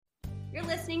You're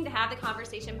listening to Have the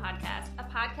Conversation podcast, a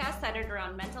podcast centered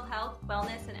around mental health,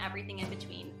 wellness, and everything in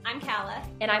between. I'm Kala.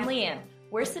 And I'm Leanne.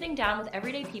 We're sitting down with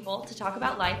everyday people to talk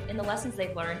about life and the lessons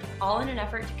they've learned, all in an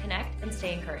effort to connect and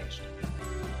stay encouraged.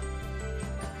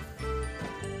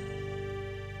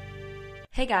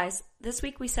 Hey guys, this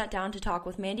week we sat down to talk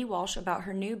with Mandy Walsh about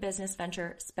her new business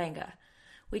venture, Spenga.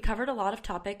 We covered a lot of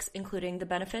topics, including the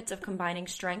benefits of combining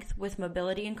strength with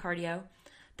mobility and cardio,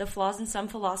 the flaws in some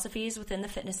philosophies within the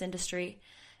fitness industry,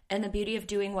 and the beauty of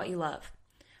doing what you love.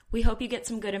 We hope you get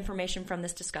some good information from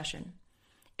this discussion.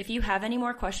 If you have any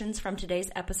more questions from today's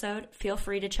episode, feel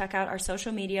free to check out our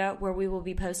social media where we will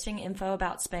be posting info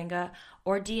about Spenga,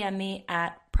 or DM me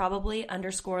at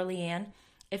probably_Leanne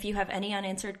if you have any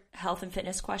unanswered health and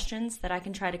fitness questions that I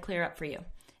can try to clear up for you.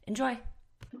 Enjoy.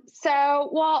 So,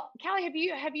 Callie,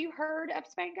 have you heard of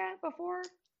Spenga before?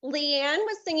 Leanne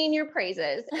was singing your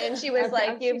praises and she was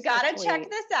like, you've got to check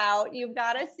this out. You've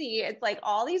got to see. It's like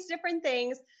all these different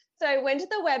things. So I went to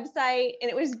the website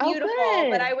and it was beautiful,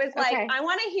 but I was like, I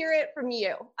want to hear it from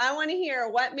you. I want to hear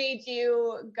what made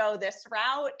you go this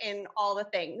route and all the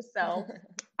things. So,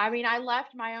 I mean, I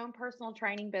left my own personal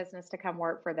training business to come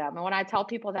work for them. And when I tell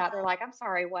people that, they're like, I'm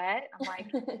sorry, what? I'm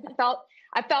like,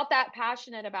 I felt that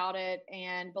passionate about it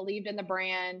and believed in the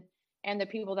brand and the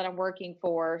people that I'm working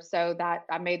for, so that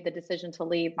I made the decision to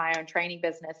leave my own training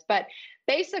business. But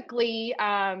basically,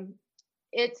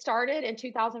 it started in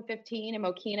 2015 in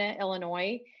Mokena,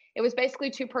 Illinois. It was basically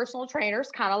two personal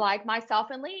trainers, kind of like myself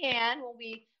and Leanne, when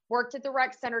we worked at the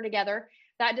rec center together,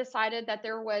 that decided that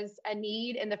there was a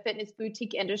need in the fitness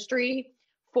boutique industry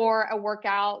for a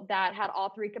workout that had all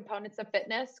three components of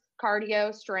fitness: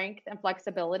 cardio, strength, and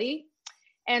flexibility.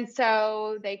 And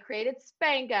so they created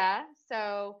Spenga.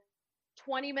 So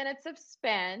 20 minutes of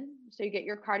spin. So you get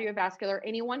your cardiovascular.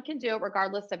 Anyone can do it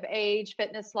regardless of age,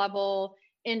 fitness level,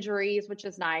 injuries, which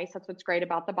is nice. That's what's great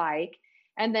about the bike.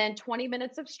 And then 20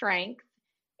 minutes of strength.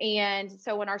 And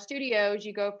so in our studios,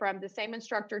 you go from the same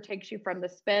instructor takes you from the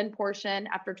spin portion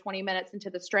after 20 minutes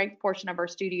into the strength portion of our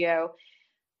studio.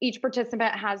 Each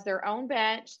participant has their own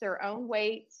bench, their own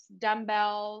weights,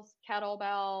 dumbbells,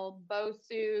 kettlebell,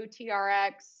 BOSU,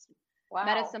 TRX,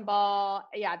 medicine ball.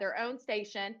 Yeah, their own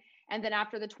station. And then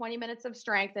after the 20 minutes of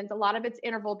strength, and a lot of it's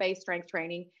interval-based strength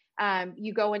training,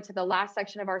 you go into the last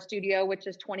section of our studio, which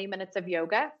is 20 minutes of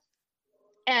yoga.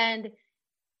 And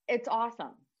it's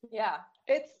awesome. Yeah.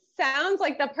 It sounds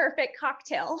like the perfect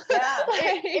cocktail. Yeah,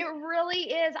 it really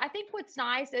is. I think what's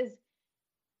nice is,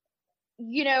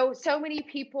 you know, so many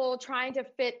people trying to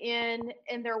fit in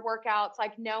their workouts,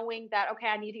 like knowing that, okay,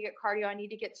 I need to get cardio, I need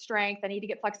to get strength, I need to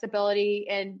get flexibility.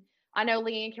 And I know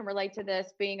Leanne can relate to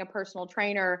this, being a personal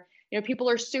trainer. You know, people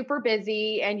are super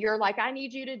busy and you're like, I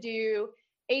need you to do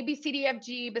A, B, C, D, F,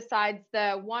 G besides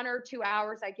the 1 or 2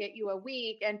 hours I get you a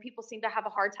week. And people seem to have a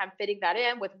hard time fitting that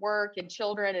in with work and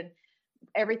children and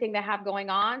everything they have going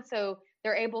on. So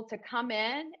they're able to come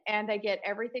in and they get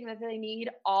everything that they need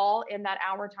all in that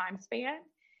hour time span.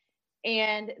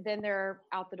 And then they're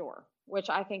out the door, which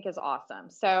I think is awesome.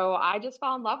 So I just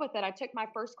fell in love with it. I took my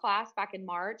first class back in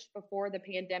March before the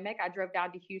pandemic. I drove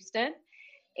down to Houston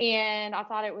and I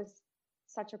thought it was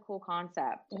such a cool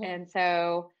concept. Mm-hmm. And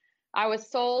so I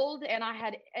was sold, and I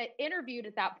had interviewed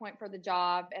at that point for the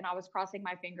job, and I was crossing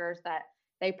my fingers that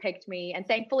they picked me, and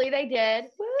thankfully they did.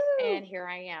 Woo! And here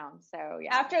I am. So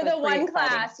yeah. After the one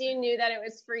class, you knew that it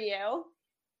was for you.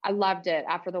 I loved it.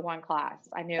 After the one class,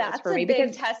 I knew it was for me. That's a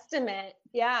big testament.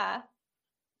 Yeah.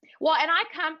 Well, and I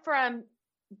come from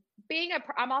being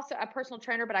I'm also a personal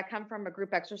trainer, but I come from a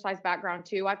group exercise background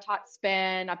too. I've taught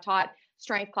spin, I've taught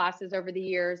strength classes over the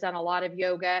years, done a lot of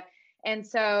yoga. And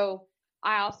so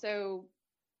I also,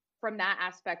 from that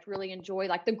aspect, really enjoy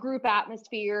like the group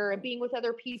atmosphere and being with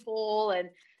other people and,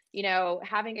 you know,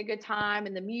 having a good time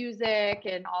and the music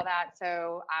and all that.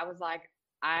 So I was like,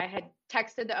 I had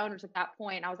texted the owners at that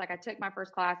point. I was like, I took my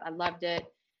first class. I loved it.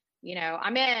 You know,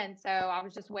 I'm in. So I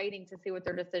was just waiting to see what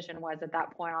their decision was at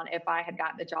that point on if I had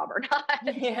gotten the job or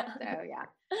not. Yeah.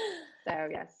 So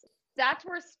yes, that's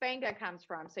where Spenga comes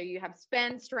from. So you have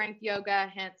spin, strength, yoga,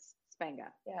 hence Spenga.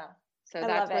 Yeah. So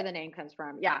that's where the name comes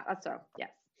from. Yeah. So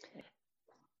yes.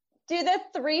 Do the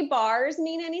 3 bars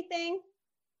mean anything?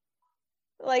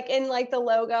 Like in like the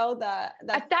logo,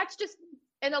 that's just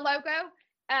in the logo.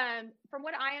 From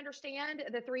what I understand,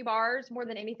 the 3 bars, more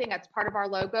than anything, that's part of our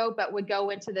logo, but would go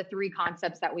into the 3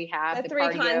 concepts that we have. The 3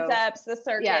 cardio, concepts, the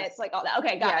circuits, like all that.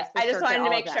 Okay, got it. I just wanted to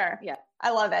make sure. Yeah. I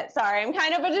love it. Sorry. I'm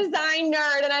kind of a design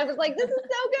nerd and I was like, this is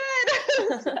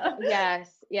so good.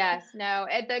 Yes. No,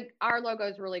 our logo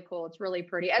is really cool. It's really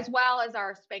pretty, as well as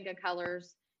our Spenga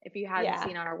colors. If you haven't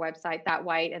seen on our website, that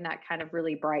white and that kind of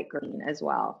really bright green as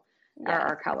well.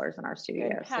 our colors in our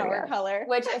studio. Power color.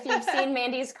 Which if you've seen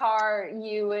Mandy's car,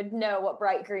 you would know what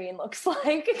bright green looks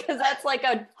like, because that's like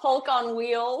a Hulk on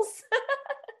wheels.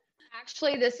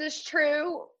 Actually, this is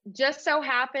true. Just so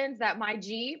happens that my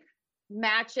Jeep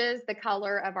matches the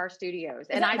color of our studios.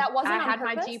 And that wasn't on had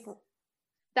purpose? my Jeep.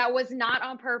 That was not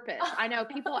on purpose. I know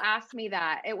people ask me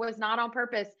that. It was not on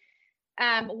purpose.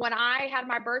 When I had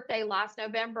my birthday last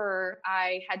November,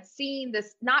 I had seen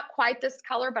this, not quite this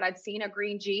color, but I'd seen a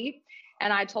green Jeep.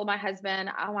 And I told my husband,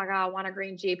 oh my God, I want a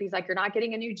green Jeep. He's like, you're not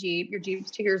getting a new Jeep. Your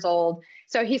Jeep's 2 years old.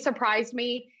 So he surprised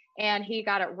me and he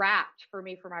got it wrapped for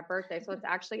me for my birthday. So it's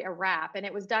actually a wrap. And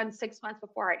it was done 6 months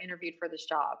before I interviewed for this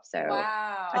job. So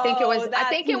wow. I think it was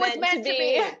meant to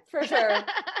be. For sure.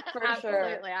 For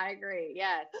Absolutely. sure. I agree.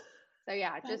 Yes. So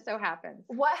yeah, it just so happens.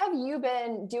 What have you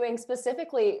been doing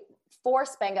specifically for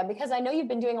Spenga? Because I know you've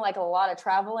been doing like a lot of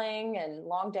traveling and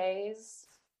long days.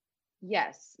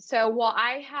 Yes. So while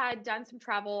I had done some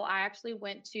travel, I actually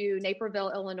went to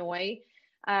Naperville, Illinois,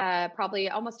 probably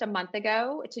almost a month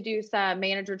ago to do some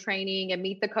manager training and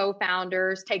meet the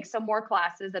co-founders, take some more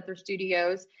classes at their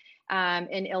studios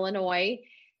in Illinois,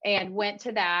 and went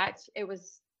to that. It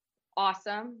was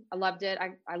awesome. I loved it.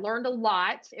 I learned a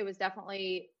lot. It was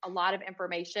definitely a lot of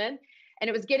information, and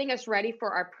it was getting us ready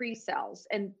for our pre-sales.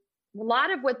 And a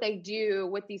lot of what they do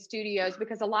with these studios,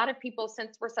 because a lot of people,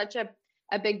 since we're such a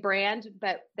big brand,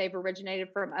 but they've originated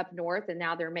from up north and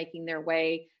now they're making their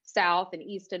way south and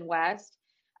east and west,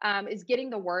 is getting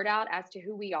the word out as to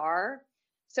who we are.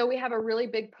 So we have a really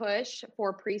big push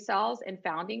for pre-sales and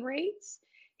founding rates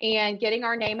and getting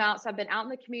our name out. So I've been out in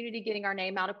the community, getting our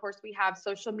name out. Of course, we have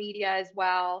social media as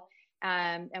well.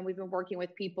 And we've been working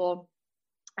with people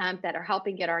that are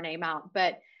helping get our name out,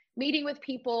 but meeting with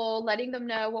people, letting them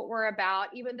know what we're about,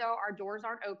 even though our doors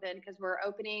aren't open, because we're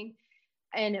opening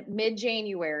in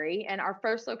mid-January. And our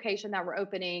first location that we're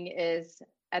opening is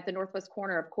at the northwest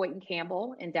corner of Coit and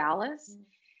Campbell in Dallas.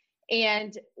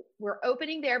 And we're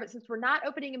opening there, but since we're not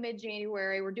opening in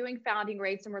mid-January, we're doing founding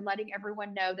rates and we're letting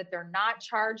everyone know that they're not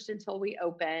charged until we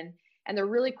open. And the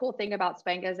really cool thing about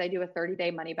Spenga is they do a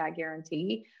 30-day money-back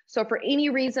guarantee. So for any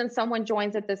reason someone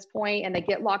joins at this point and they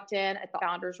get locked in at the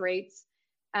founders rates,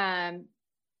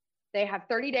 they have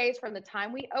 30 days from the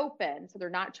time we open. So they're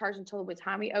not charged until the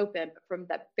time we open, but from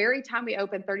the very time we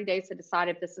open, 30 days to decide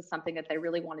if this is something that they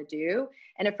really want to do.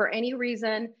 And if for any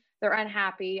reason they're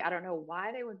unhappy, I don't know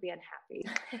why they would be unhappy,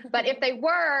 but if they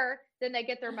were, then they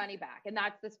get their money back. And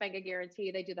that's the Spenga guarantee.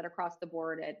 They do that across the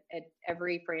board at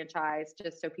every franchise,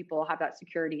 just so people have that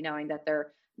security knowing that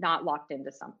they're not locked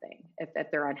into something if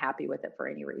they're unhappy with it for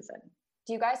any reason.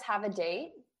 Do you guys have a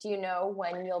date? Do you know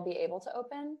when you'll be able to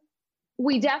open?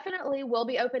 We definitely will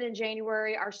be open in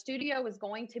January. Our studio is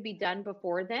going to be done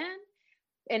before then.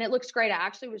 And it looks great. I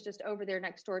actually was just over there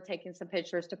next door taking some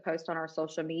pictures to post on our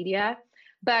social media.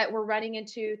 But we're running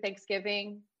into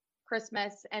Thanksgiving,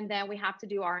 Christmas, and then we have to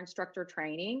do our instructor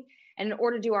training. And in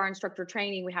order to do our instructor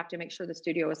training, we have to make sure the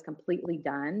studio is completely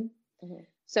done. Mm-hmm.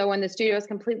 So when the studio is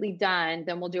completely done,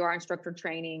 then we'll do our instructor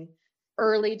training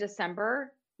early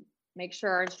December. Make sure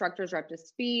our instructors are up to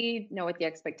speed, know what the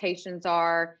expectations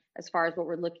are as far as what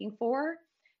we're looking for.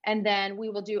 And then we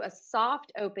will do a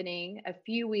soft opening a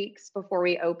few weeks before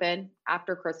we open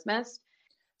after Christmas.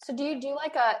 So do you do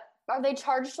are they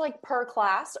charged like per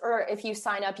class, or if you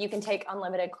sign up, you can take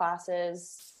unlimited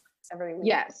classes every week?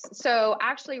 Yes. So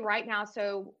actually right now,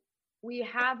 so we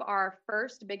have our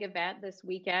first big event this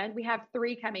weekend. We have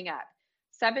 3 coming up,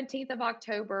 17th of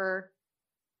October,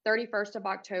 31st of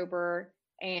October,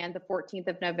 and the 14th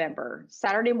of November.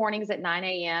 Saturday mornings at 9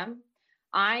 a.m.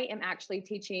 I am actually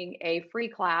teaching a free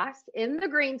class in the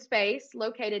green space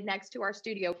located next to our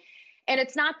studio. And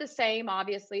it's not the same,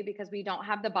 obviously, because we don't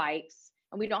have the bikes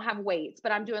and we don't have weights,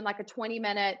 but I'm doing like a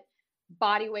 20-minute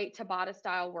body weight Tabata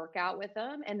style workout with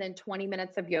them, and then 20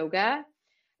 minutes of yoga,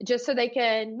 just so they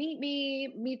can meet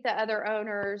me, meet the other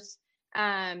owners,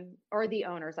 or the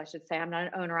owners, I should say. I'm not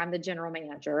an owner, I'm the general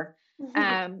manager.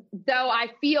 Though I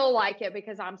feel like it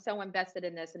because I'm so invested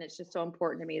in this, and it's just so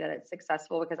important to me that it's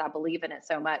successful because I believe in it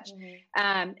so much.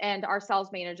 Mm-hmm. And our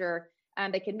sales manager,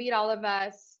 they can meet all of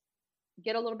us,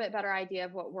 get a little bit better idea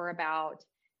of what we're about,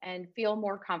 and feel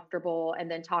more comfortable, and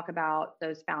then talk about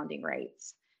those founding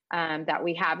rates that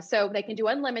we have. So they can do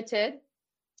unlimited,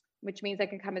 which means they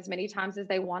can come as many times as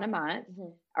they want a month, mm-hmm.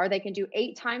 or they can do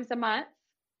 8 times a month,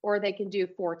 or they can do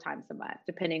 4 times a month,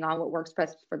 depending on what works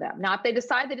best for them. Now, if they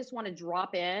decide they just want to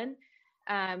drop in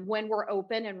when we're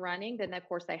open and running, then of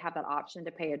course they have that option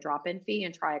to pay a drop-in fee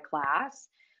and try a class.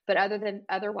 But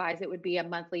otherwise, it would be a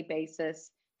monthly basis.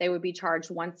 They would be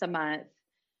charged once a month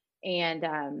and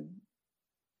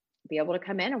be able to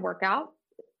come in and work out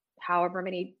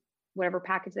whatever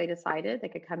package they decided. They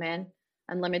could come in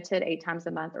unlimited 8 times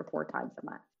a month or 4 times a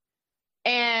month.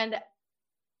 And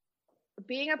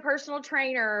being a personal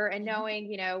trainer and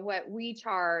knowing, what we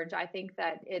charge, I think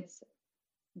that it's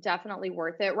definitely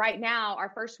worth it. Right now,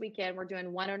 our first weekend, we're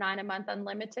doing $109 a month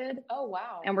unlimited. Oh,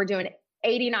 wow. And we're doing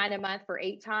 $89 a month for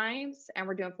 8 times, and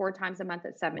we're doing 4 times a month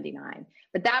at $79.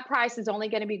 But that price is only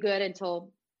going to be good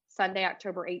until Sunday,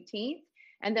 October 18th.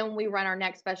 And then when we run our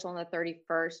next special on the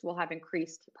 31st, we'll have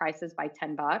increased prices by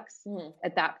 $10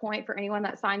 at that point for anyone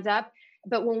that signs up.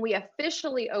 But when we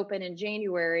officially open in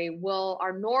January,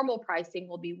 our normal pricing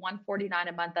will be $149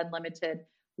 a month unlimited,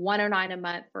 $109 a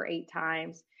month for 8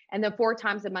 times, and then 4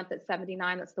 times a month at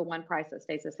 $79. That's the one price that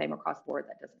stays the same across the board.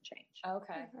 That doesn't change.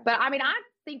 Okay. But I mean, I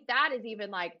think that is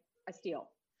even like a steal.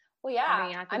 Well,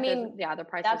 yeah. I think the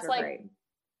prices are great.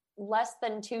 Less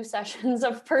than 2 sessions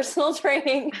of personal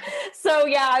training. So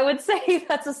yeah, I would say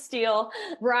that's a steal.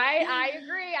 Right. I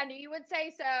agree. I knew you would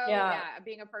say so. Yeah.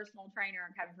 Being a personal trainer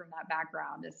and coming from that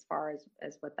background as far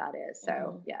as what that is.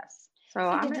 So yes. So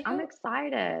I'm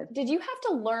excited. Did you have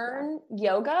to learn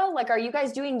yoga? Like, are you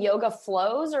guys doing yoga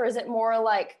flows, or is it more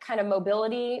like kind of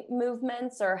mobility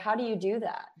movements, or how do you do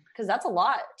that? Because that's a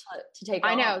lot to take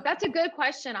on. I know. That's a good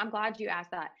question. I'm glad you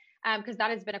asked that. Because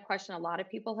that has been a question a lot of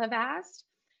people have asked.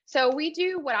 So we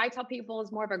do what I tell people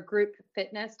is more of a group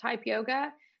fitness type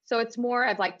yoga. So it's more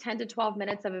of like 10 to 12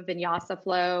 minutes of a vinyasa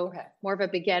flow, more of a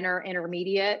beginner,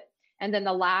 intermediate. And then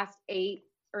the last 8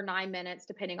 or 9 minutes,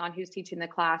 depending on who's teaching the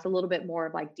class, a little bit more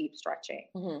of like deep stretching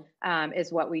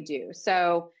is what we do.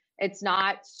 So it's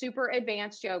not super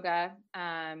advanced yoga.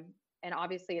 And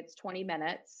obviously it's 20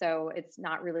 minutes, so it's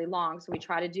not really long. So we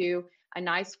try to do a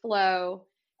nice flow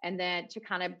and then to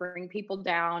kind of bring people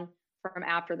down from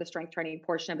after the strength training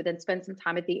portion, but then spend some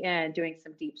time at the end doing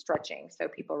some deep stretching. So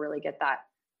people really get that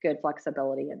good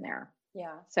flexibility in there.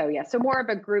 Yeah. So so more of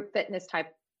a group fitness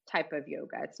type of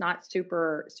yoga. It's not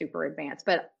super, super advanced,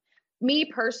 but me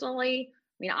personally,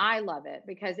 I mean, I love it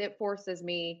because it forces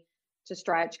me to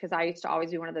stretch. Cause I used to always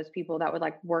be one of those people that would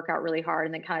like work out really hard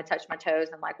and then kind of touch my toes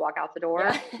and like walk out the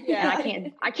door. Yeah.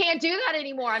 And I can't do that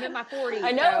anymore. I'm in my 40s.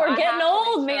 I know, so we're getting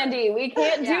old, Mandy. We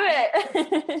can't do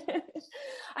it.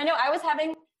 I know I was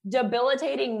having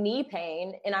debilitating knee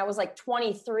pain and I was like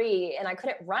 23 and I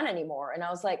couldn't run anymore. And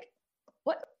I was like,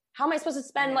 how am I supposed to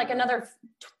spend like another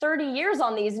 30 years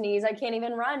on these knees? I can't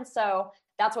even run. So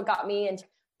that's what got me into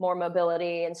more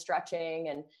mobility and stretching.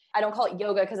 And I don't call it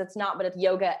yoga because it's not, but it's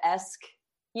yoga-esque,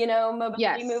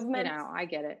 mobility movement. I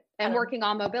get it. And working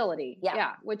on mobility.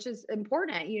 Yeah. Which is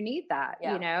important. You need that,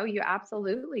 you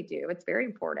absolutely do. It's very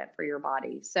important for your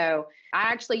body. So I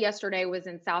actually yesterday was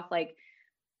in South Lake.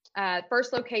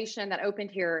 First location that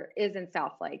opened here is in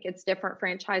South Lake. It's different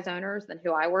franchise owners than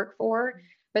who I work for,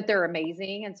 but they're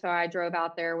amazing. And so I drove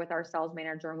out there with our sales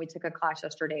manager and we took a class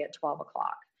yesterday at 12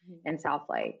 o'clock in South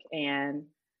Lake. And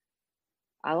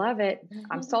I love it.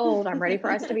 I'm sold. I'm ready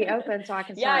for us to be open so I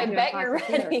can start doing classes. I bet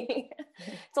you're ready.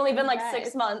 It's only been like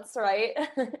 6 months, right?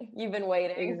 You've been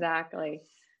waiting. Exactly.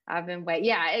 I've been waiting.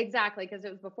 Yeah, exactly. Because it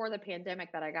was before the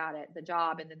pandemic that I got the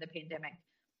job, and then the pandemic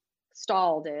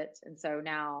stalled it. And so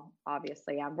now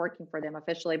obviously I'm working for them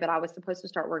officially, but I was supposed to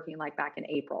start working like back in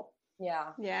April.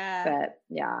 Yeah. But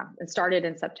it started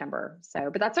in September.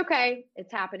 So, but that's okay.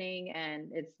 It's happening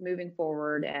and it's moving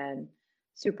forward and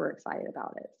super excited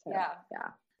about it. So, yeah.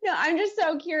 No, I'm just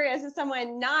so curious as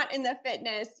someone not in the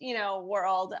fitness,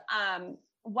 world.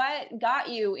 What got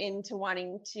you into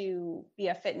wanting to be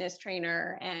a fitness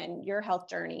trainer and your health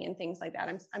journey and things like that?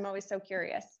 I'm always so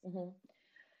curious.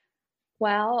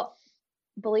 Well,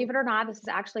 believe it or not, this is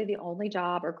actually the only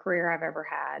job or career I've ever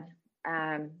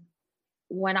had.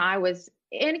 When I was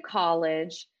in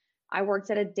college, I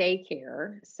worked at a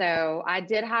daycare. So I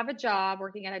did have a job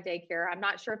working at a daycare. I'm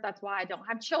not sure if that's why I don't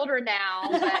have children now,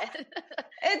 but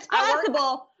it's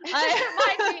possible.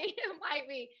 It might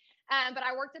be. But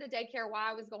I worked at a daycare while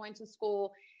I was going to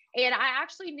school. And I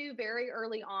actually knew very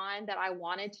early on that I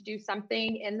wanted to do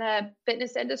something in the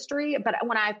fitness industry. But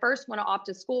when I first went off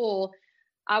to school,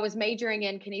 I was majoring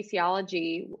in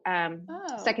kinesiology,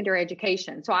 secondary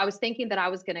education. So I was thinking that I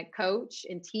was going to coach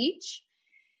and teach,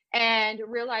 and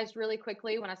realized really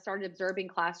quickly when I started observing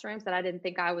classrooms that I didn't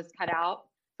think I was cut out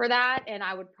for that. And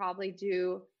I would probably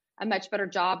do a much better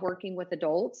job working with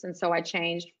adults. And so I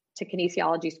changed to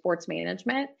kinesiology sports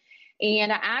management.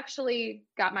 And I actually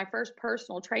got my first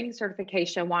personal training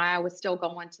certification while I was still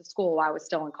going to school. I was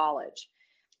still in college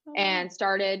and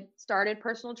started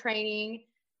personal training.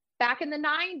 Back in the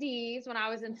 90s, when I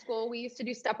was in school, we used to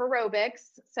do step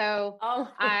aerobics. So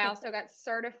I also got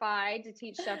certified to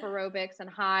teach step aerobics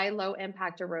and low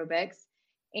impact aerobics.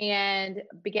 and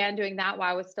began doing that while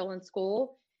I was still in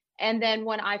school. And then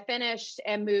when I finished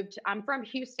and moved, I'm from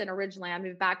Houston originally. I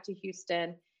moved back to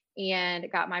Houston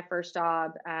and got my first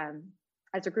job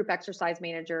as a group exercise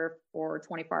manager for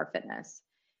 24 Hour Fitness.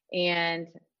 And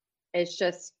it's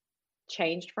just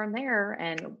changed from there.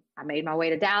 And I made my way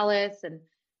to Dallas and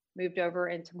moved over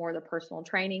into more of the personal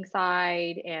training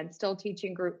side and still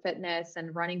teaching group fitness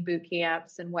and running boot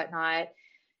camps and whatnot.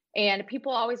 And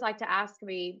people always like to ask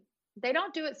me, they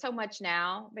don't do it so much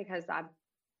now because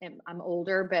I'm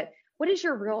older, but what is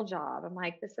your real job? I'm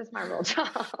like, this is my real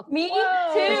job. Me too.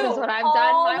 This is what I've done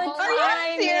my whole life.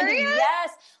 Are you serious?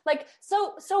 Yes. Like,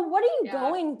 so what are you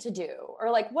going to do? Or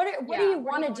like, what do you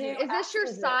want to do? Is this your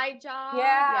side job?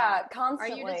 Yeah,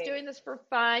 constantly. Are you just doing this for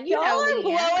fun? Y'all are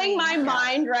blowing my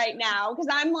mind right now because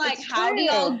I'm like, how do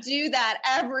y'all do that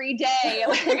every day?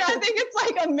 Like, I think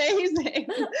it's like amazing.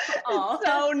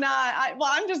 So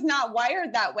I'm just not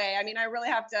wired that way. I mean, I really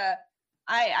have to.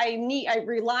 I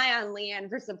rely on Leanne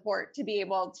for support to be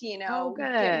able to, get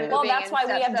moving. Well, that's why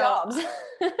we have jobs.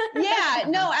 Yeah,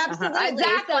 no, absolutely.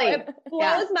 Exactly. So it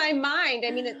blows my mind.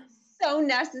 I mean, it's so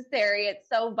necessary. It's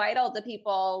so vital to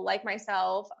people like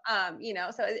myself. So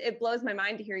it blows my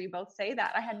mind to hear you both say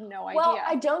that. I had no idea. Well,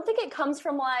 I don't think it comes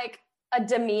from like a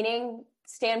demeaning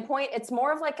standpoint. It's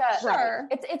more of like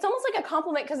it's almost like a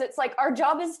compliment because it's like our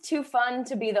job is too fun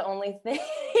to be the only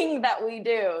thing that we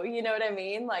do. You know what I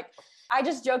mean? Like, I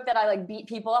just joke that I like beat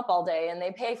people up all day and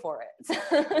they pay for it.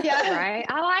 Yeah. Right.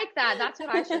 I like that. That's what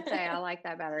I should say. I like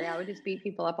that better. Yeah. We just beat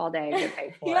people up all day and get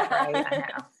paid for it.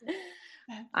 Right.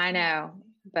 I know.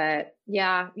 But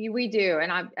yeah, we do.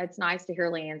 And it's nice to hear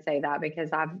Leanne say that because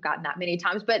I've gotten that many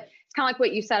times, but it's kind of like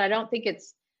what you said. I don't think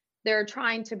they're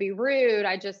trying to be rude.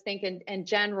 I just think in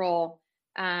general,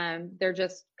 they're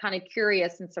just kind of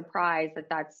curious and surprised that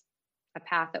that's a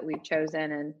path that we've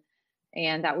chosen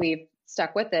and that we've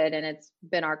stuck with it. And it's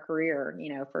been our career,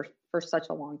 for such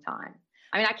a long time.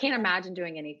 I mean, I can't imagine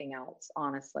doing anything else,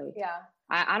 honestly. Yeah.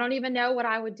 I don't even know what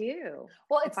I would do.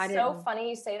 Well, it's so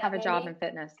funny you say that. Have a job in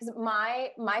fitness. Because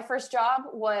my first job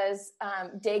was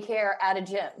daycare at a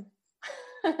gym.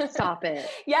 Stop it.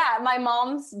 Yeah, my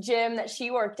mom's gym that she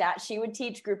worked at, she would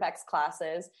teach Group X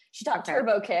classes. She taught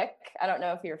Turbo Kick. I don't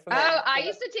know if you're familiar. Oh, I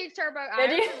used to teach Turbo. I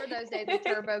remember those days of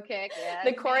Turbo Kick. Yes,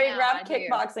 the choreographed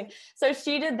kickboxing. So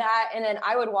she did that, and then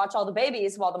I would watch all the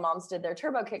babies while the moms did their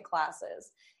Turbo Kick classes.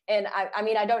 And I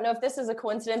mean, I don't know if this is a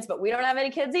coincidence, but we don't have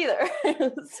any kids either.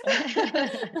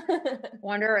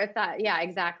 Wonder if yeah,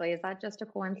 exactly. Is that just a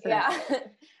coincidence? Yeah.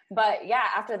 But yeah,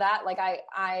 after that, like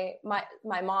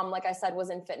my mom, like I said,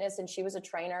 was in fitness and she was a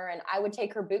trainer and I would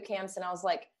take her boot camps and I was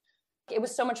like, it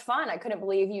was so much fun. I couldn't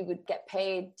believe you would get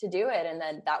paid to do it. And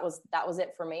then that was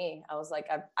it for me. I was like,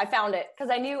 I found it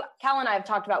because I knew Cal and I have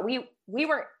talked about, we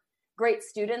weren't great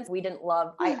students. We didn't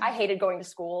love, I hated going to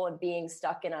school and being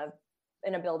stuck in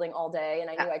a building all day. And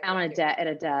I knew I couldn't at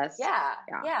a desk.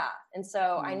 Yeah. And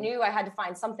so I knew I had to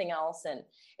find something else. And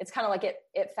it's kind of like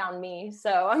it found me.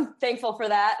 So I'm thankful for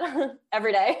that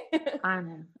every day.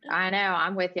 I know.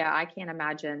 I'm with you. I can't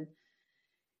imagine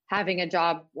having a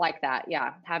job like that.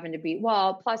 Yeah. Having to be,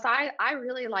 plus I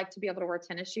really like to be able to wear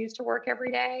tennis shoes to work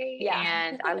every day. Yeah.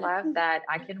 And I love that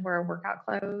I can wear workout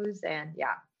clothes and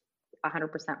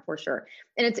 100% for sure.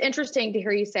 And it's interesting to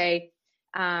hear you say,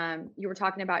 you were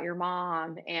talking about your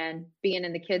mom and being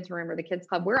in the kids room or the kids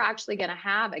club. We're actually going to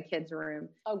have a kids room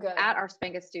at our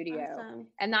Spenga studio. Awesome.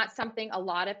 And that's something a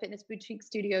lot of fitness boutique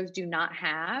studios do not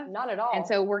have. Not at all. And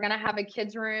so we're going to have a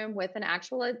kids room with an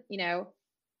actual,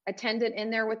 attendant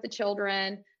in there with the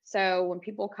children. So when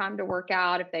people come to work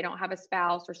out, if they don't have a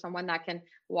spouse or someone that can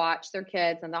watch their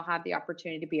kids, and they'll have the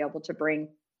opportunity to be able to bring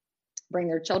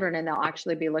their children and they'll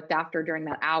actually be looked after during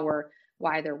that hour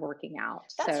while they're working out.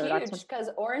 That's huge because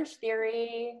Orange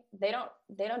Theory, they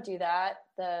don't do that.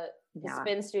 The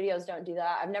spin studios don't do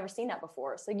that. I've never seen that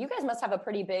before. So you guys must have a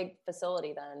pretty big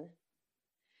facility then.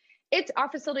 Our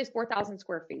facility is 4,000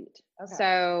 square feet. Okay.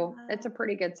 So it's a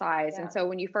pretty good size. Yeah. And so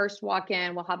when you first walk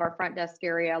in, we'll have our front desk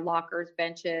area, lockers,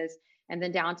 benches, and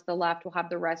then down to the left, we'll have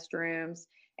the restrooms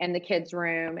and the kids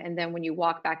room. And then when you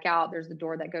walk back out, there's the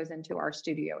door that goes into our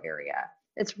studio area.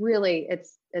 It's really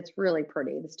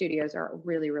pretty. The studios are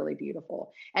really, really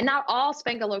beautiful. And not all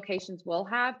Spenga locations will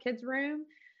have kids room,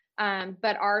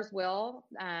 but ours will.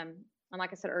 And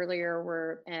like I said earlier,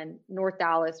 we're in North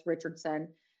Dallas, Richardson,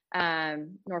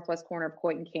 northwest corner of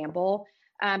Coit and Campbell.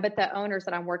 But the owners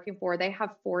that I'm working for, they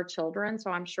have 4 children.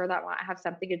 So I'm sure that might have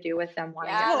something to do with them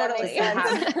wanting totally.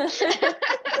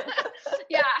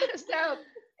 Yeah. So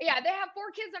yeah, they have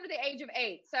 4 kids under the age of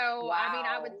 8. So wow. I mean,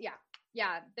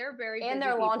 they're very and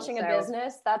they're launching a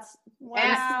business. That's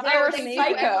they're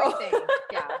psycho.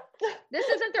 Yeah, this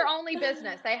isn't their only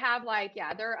business. They have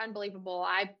they're unbelievable.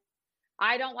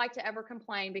 I don't like to ever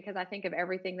complain because I think of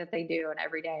everything that they do and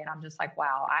every day, and I'm just like,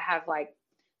 wow, I have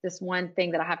this one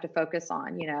thing that I have to focus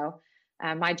on,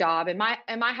 my job and my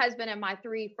husband and my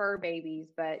 3 fur babies,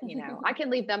 but I can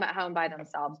leave them at home by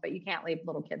themselves, but you can't leave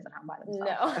little kids at home by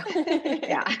themselves. No.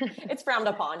 Yeah. It's frowned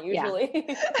upon usually.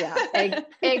 Yeah,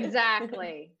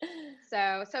 exactly.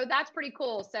 So that's pretty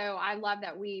cool. So I love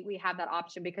that we have that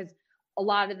option because a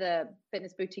lot of the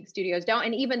fitness boutique studios don't,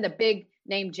 and even the big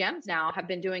name gyms now have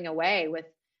been doing away with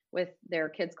their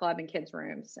kids club and kids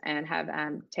rooms and have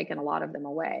taken a lot of them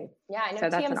away. Yeah, I know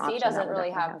TMC doesn't really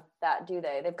have that, do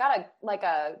they? They've got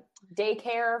a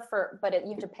daycare but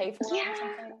you have to pay for it or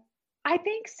something? I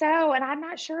think so. And I'm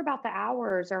not sure about the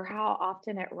hours or how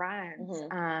often it runs.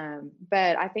 Mm-hmm.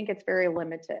 But I think it's very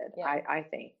limited. Yeah. I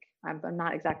think I'm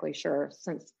not exactly sure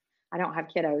since I don't have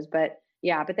kiddos, but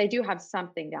they do have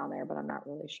something down there, but I'm not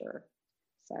really sure.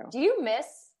 So do you miss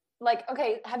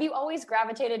have you always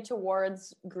gravitated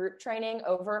towards group training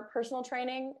over personal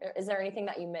training? Is there anything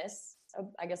that you miss?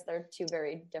 I guess they're 2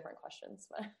 very different questions.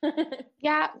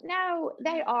 Yeah, no,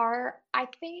 they are. I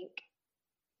think,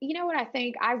 what I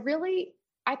think?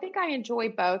 I think I enjoy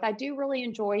both. I do really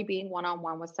enjoy being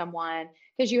one-on-one with someone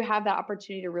because you have the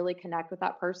opportunity to really connect with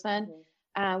that person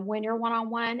when you're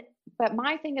one-on-one. But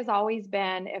my thing has always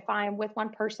been, if I'm with one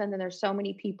person, then there's so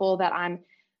many people that I'm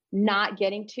not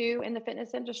getting to in the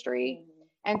fitness industry.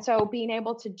 And so being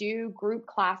able to do group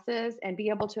classes and be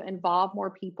able to involve more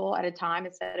people at a time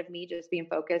instead of me just being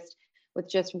focused with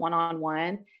just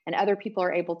one-on-one, and other people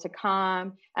are able to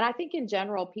come. And I think in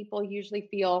general, people usually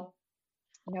feel,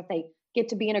 if they get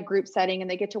to be in a group setting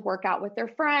and they get to work out with their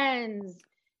friends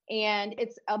and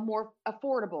it's a more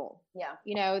affordable,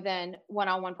 than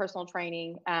one-on-one personal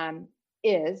training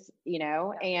is,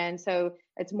 and so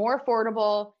it's more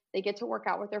affordable. They get to work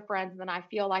out with their friends. And then I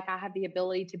feel like I have the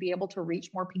ability to be able to reach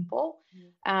more people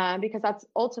because that's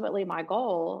ultimately my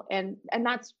goal. And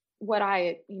that's what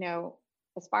I,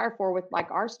 aspire for with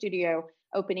our studio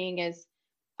opening is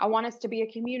I want us to be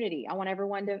a community. I want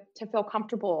everyone to feel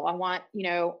comfortable. I want,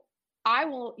 I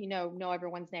will, know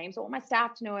everyone's names. I want my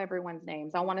staff to know everyone's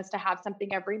names. I want us to have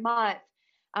something every month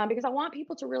because I want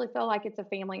people to really feel like it's a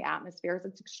family atmosphere. So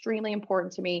it's extremely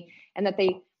important to me, and that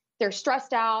they're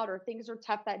stressed out or things are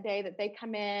tough that day, that they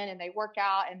come in and they work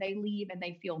out and they leave and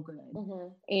they feel good. Mm-hmm.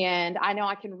 And I know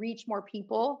I can reach more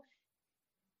people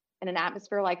in an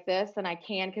atmosphere like this than I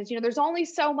can, because, there's only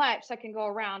so much that can go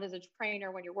around as a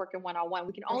trainer when you're working one-on-one.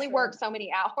 We can only work so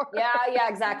many hours. Yeah,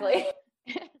 exactly.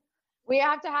 We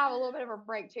have to have a little bit of a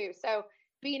break too. So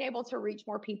being able to reach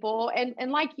more people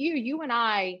and like you and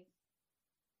I,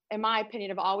 in my opinion,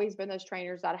 have always been those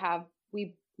trainers that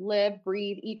we live,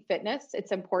 breathe, eat fitness.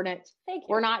 It's important. Thank you.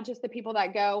 We're not just the people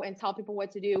that go and tell people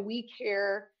what to do. We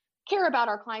care about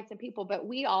our clients and people, but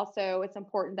it's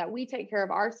important that we take care of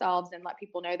ourselves and let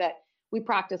people know that we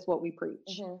practice what we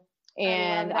preach. Mm-hmm.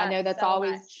 And I know that's so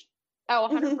always,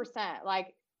 much. 100%.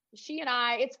 Like she and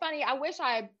I, it's funny. I wish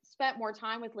I spent more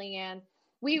time with Leanne.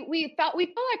 We felt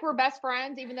like we're best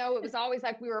friends, even though it was always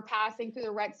like we were passing through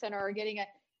the rec center or getting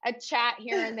a chat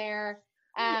here and there.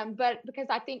 But because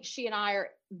I think she and I are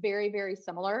very, very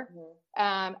similar.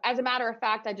 Mm-hmm. As a matter of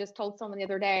fact, I just told someone the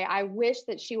other day, I wish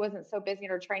that she wasn't so busy in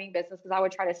her training business, because I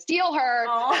would try to steal her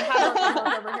and have her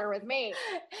come over here with me.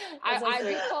 I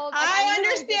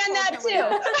understand that too.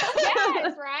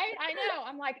 Yes, right? I know.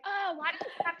 I'm like, why does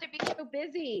it have to be so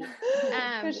busy?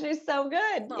 Because she's so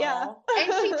good. Aww. Yeah.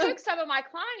 And she took some of my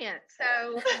clients.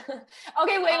 So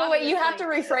okay, wait. You have to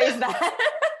rephrase that.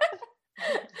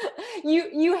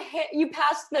 You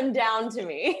passed them down to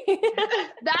me.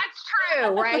 That's true,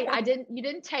 right? You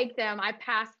didn't take them. I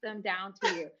passed them down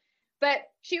to you. But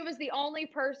she was the only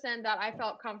person that I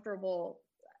felt comfortable.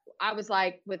 I was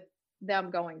like with them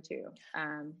going to.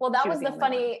 Well, that was the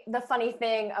funny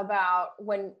thing about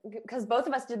because both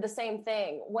of us did the same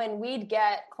thing. When we'd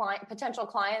get potential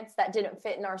clients that didn't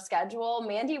fit in our schedule,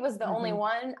 Mandy was the only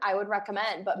one I would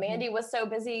recommend. But Mandy was so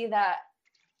busy that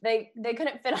they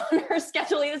couldn't fit on her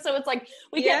schedule either. So it's like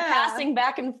we kept passing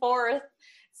back and forth.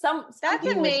 That's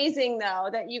amazing though,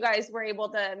 that you guys were able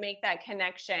to make that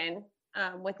connection.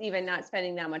 with even not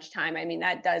spending that much time. I mean,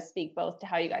 that does speak both to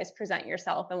how you guys present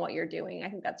yourself and what you're doing. I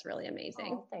think that's really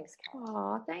amazing. Oh, thanks, Kat.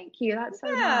 Oh, thank you. That's so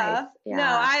nice. Yeah.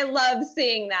 No, I love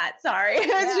seeing that. Sorry.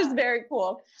 It's just very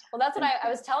cool. Well, that's what I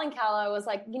was telling Cal. I was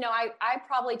like, I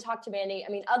probably talked to Mandy.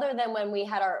 I mean, other than when we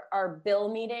had our bill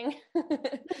meeting.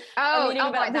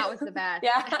 That was the best.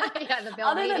 Yeah. The bill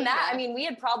other meeting, than that, I mean, we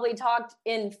had probably talked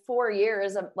in 4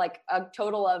 years of like a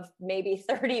total of maybe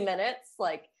 30 minutes,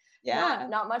 like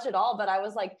not much at all. But I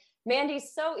was like,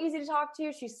 Mandy's so easy to talk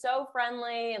to. She's so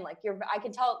friendly. And like, I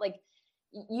can tell like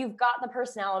you've got the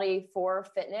personality for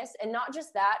fitness, and not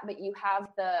just that, but you have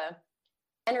the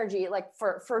energy like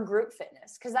for group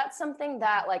fitness. Cause that's something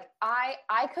that like I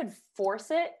could force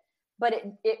it, but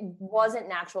it wasn't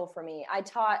natural for me. I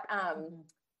taught,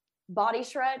 body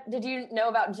shred. Did you know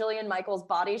about Jillian Michaels'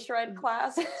 body shred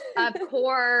class? Of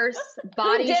course.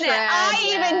 Body shred. I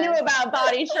even knew about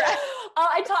body shred.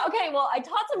 I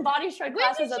taught some body shred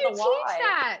classes at the Y. Teach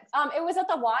that? It was at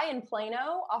the Y in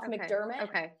Plano off McDermott.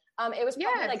 Okay. It was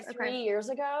probably 3 years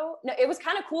ago. No, it was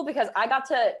kind of cool because I got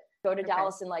to go to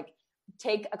Dallas and like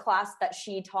take a class that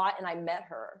she taught, and I met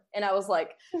her, and I was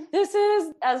like, this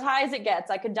is as high as it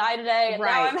gets. I could die today, and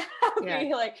now I'm happy.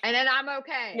 Yeah. Like, and then I'm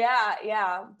okay.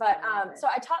 Yeah. But so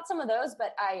I taught some of those,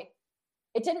 but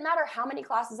it didn't matter how many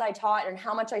classes I taught and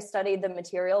how much I studied the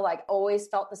material. Like, always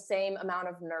felt the same amount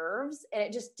of nerves, and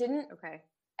it just didn't.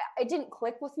 It didn't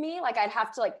click with me. Like, I'd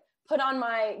have to like put on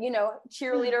my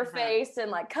cheerleader face and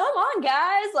like, come on,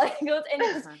 guys, like, and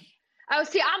it just. Oh,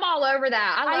 see, I'm all over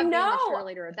that. I love being a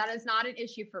cheerleader. That is not an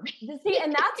issue for me. See,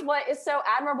 and that's what is so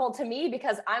admirable to me,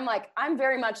 because I'm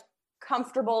very much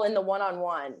comfortable in the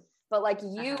one-on-one, but like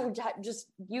you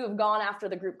have gone after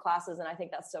the group classes, and I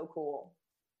think that's so cool.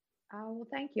 Oh, well,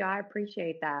 thank you. I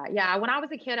appreciate that. Yeah. When I was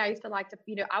a kid, I used to like to,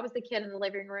 I was the kid in the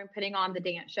living room putting on the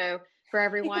dance show for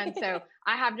everyone. So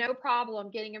I have no problem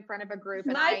getting in front of a group,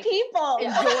 and I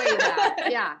enjoy that.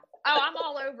 Yeah. Oh, I'm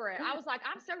all over it. I was like,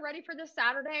 I'm so ready for this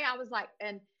Saturday. I was like,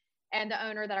 and the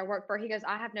owner that I work for, he goes,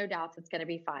 I have no doubts it's going to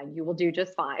be fine. You will do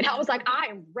just fine. I was like, I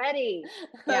am ready.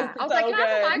 Yeah. I was like, can I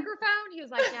have a microphone? He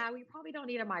was like, yeah, we probably don't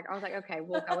need a mic. I was like, okay,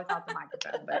 we'll go without the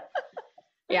microphone. But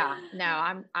yeah,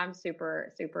 no, I'm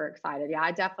super, super excited.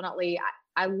 Yeah,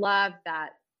 I love that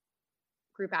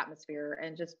group atmosphere.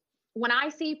 And just when I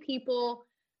see people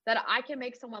that I can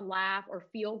make someone laugh or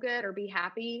feel good or be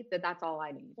happy, that's all I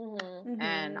need. Mm-hmm.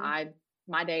 And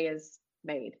my day is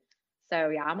made. So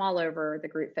yeah, I'm all over the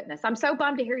group fitness. I'm so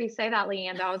bummed to hear you say that,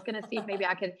 Leanne. I was going to see if maybe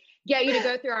I could get you to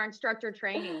go through our instructor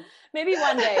training. Maybe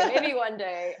one day.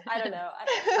 I don't know.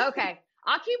 Okay.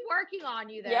 I'll keep working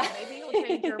on you then. Yeah. Maybe you'll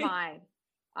change your mind.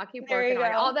 I'll keep working on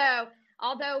you.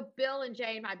 Although Bill and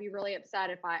Jane might be really upset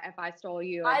if I stole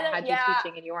you and had you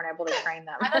teaching and you weren't able to train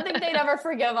them. I don't think they'd ever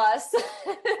forgive us.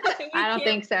 I don't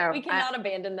think so. We cannot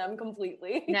abandon them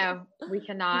completely. No, we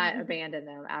cannot abandon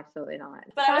them. Absolutely not.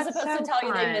 But I was supposed to tell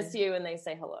you they miss you and they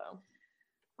say hello.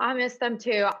 I miss them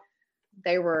too.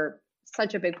 They were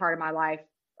such a big part of my life.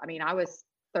 I mean, I was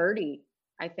 30.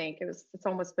 I think it's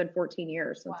almost been 14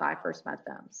 years since I first met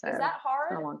them. So is that hard?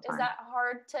 It's been a long time.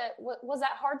 Was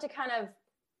that hard to kind of,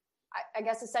 I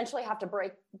guess, essentially have to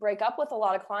break up with a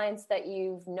lot of clients that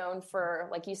you've known for,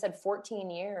 like you said, 14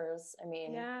 years. I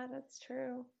mean, yeah, that's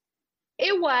true.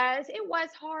 It was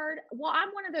hard. Well, I'm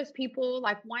one of those people,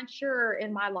 like, once you're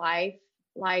in my life,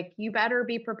 like, you better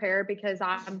be prepared because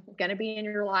I'm going to be in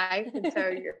your life. And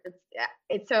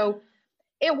so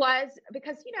it was,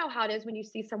 because you know how it is when you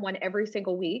see someone every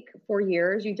single week for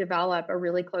years, you develop a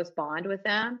really close bond with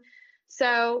them.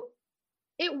 So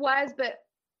it was, but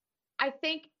I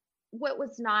think what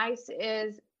was nice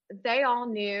is they all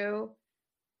knew.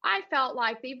 I felt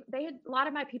like they had, a lot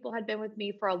of my people had been with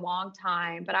me for a long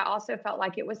time, but I also felt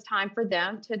like it was time for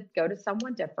them to go to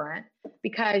someone different,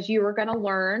 because you were going to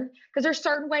learn, because there's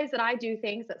certain ways that I do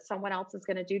things that someone else is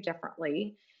going to do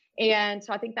differently. And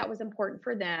so I think that was important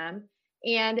for them.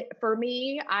 And for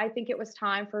me, I think it was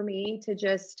time for me to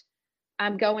just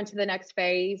go into the next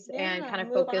phase and kind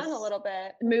of focus on a little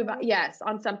bit,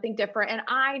 on something different. And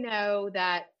I know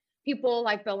that people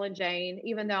like Bill and Jane,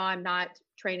 even though I'm not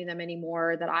training them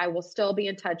anymore, that I will still be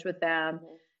in touch with them.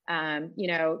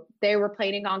 They were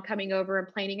planning on coming over and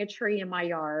planting a tree in my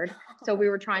yard. So we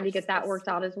were trying to get that worked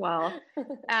out as well.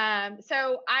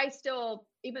 So I still,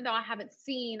 even though I haven't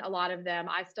seen a lot of them,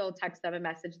 I still text them and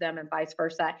message them and vice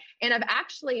versa. And I've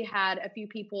actually had a few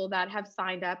people that have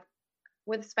signed up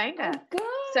with Spanga. Oh, good.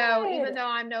 So even though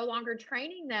I'm no longer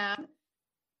training them,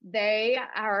 they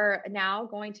are now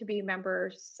going to be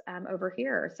members over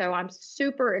here. So I'm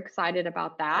super excited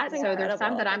about that. So there's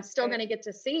some that I'm still going to get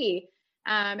to see.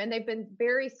 And they've been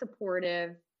very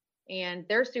supportive and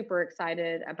they're super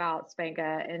excited about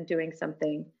Spanga and doing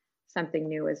something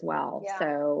new as well. Yeah.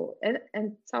 So,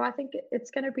 and so I think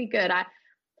it's going to be good.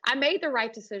 I made the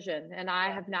right decision, and I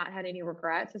have not had any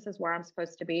regrets. This is where I'm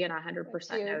supposed to be, and I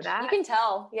 100% know that. You can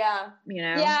tell. Yeah.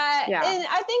 Yeah. And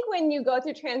I think when you go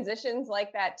through transitions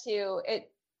like that too,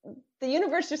 the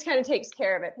universe just kind of takes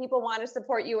care of it. People want to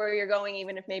support you where you're going,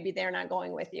 even if maybe they're not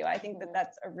going with you. I think that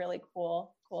that's a really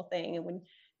cool thing. And when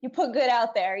you put good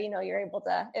out there, you're able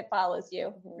to, it follows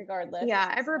you regardless.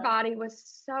 Yeah. Everybody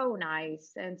was so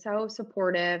nice and so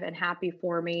supportive and happy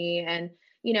for me. And,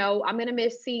 I'm going to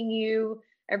miss seeing you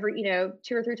every,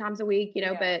 2 or 3 times a week,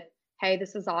 but hey,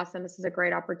 this is awesome. This is a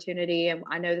great opportunity. And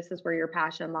I know this is where your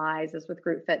passion lies, is with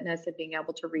group fitness and being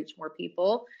able to reach more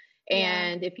people.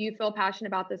 And if you feel passionate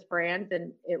about this brand,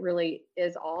 then it really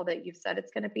is all that you've said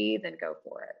it's going to be, then go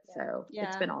for it. Yeah. So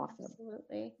it's been awesome.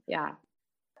 Absolutely. Yeah.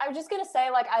 I was just going to say,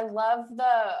 I love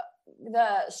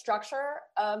the structure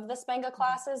of the Spanga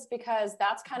classes, because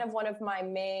that's kind of one of my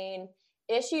main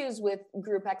issues with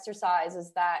group exercise,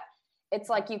 is that it's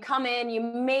like you come in, you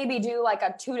maybe do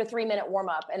a 2 to 3 minute warm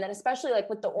up. And then especially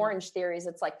with the orange theories,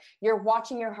 it's like you're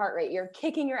watching your heart rate, you're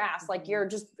kicking your ass, you're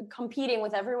just competing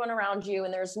with everyone around you.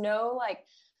 And there's no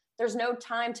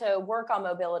time to work on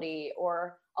mobility,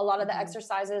 or a lot of the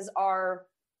exercises are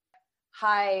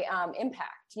high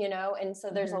impact, And so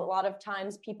there's a lot of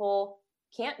times people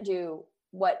can't do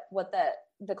what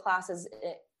the class is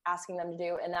asking them to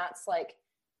do. And that's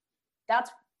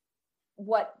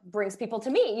what brings people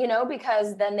to me,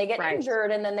 because then they get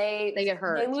injured, and then they get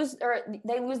hurt,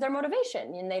 they lose their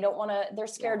motivation, and they're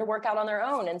scared to work out on their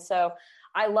own. And so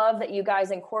I love that you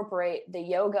guys incorporate the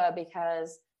yoga,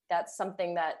 because that's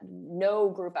something that no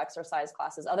group exercise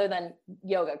classes other than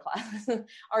yoga classes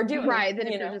are doing. Right. Then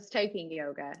if you're just taking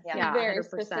yoga. Yeah. Very 100%.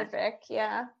 Specific.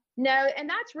 Yeah. No, and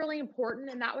that's really important.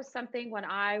 And that was something when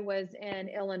I was in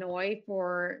Illinois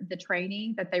for the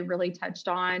training that they really touched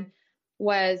on,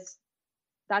 was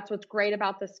that's what's great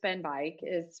about the spin bike,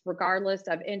 is regardless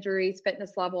of injuries,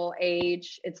 fitness level,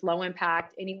 age, it's low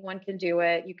impact. Anyone can do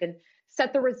it. You can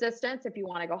set the resistance if you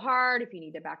want to go hard, if you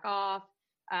need to back off,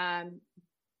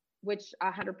 which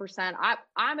 100%.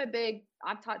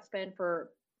 I've taught spin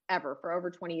for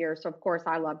over 20 years. So of course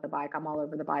I love the bike. I'm all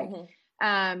over the bike.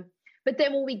 But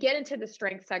then when we get into the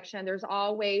strength section, there's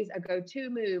always a go-to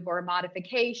move or a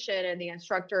modification, and the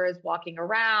instructor is walking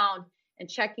around and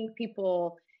checking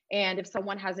people. And if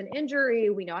someone has an injury,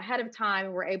 we know ahead of time,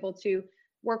 and we're able to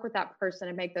work with that person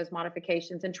and make those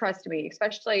modifications. And trust me,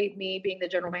 especially me being the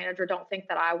general manager, don't think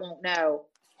that I won't know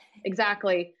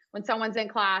exactly when someone's in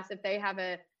class, if they have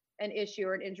an issue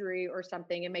or an injury or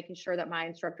something, and making sure that my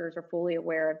instructors are fully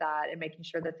aware of that, and making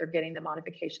sure that they're getting the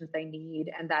modifications they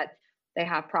need, and that they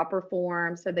have proper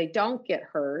form so they don't get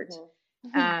hurt.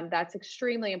 That's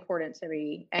extremely important to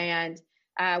me. And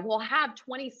we'll have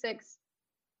 26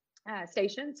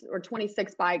 stations, or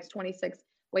 26 bikes, 26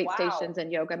 weight stations and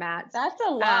yoga mats. That's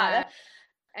a lot.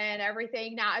 And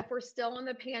everything. Now, if we're still in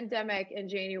the pandemic in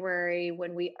January,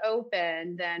 when we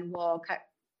open, then we'll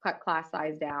cut class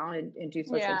size down and do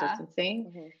social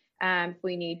distancing if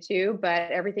we need to.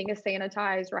 But everything is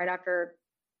sanitized right after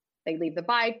they leave the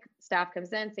bike. Staff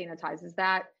comes in, sanitizes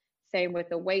that. Same with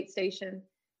the weight station.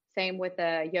 Same with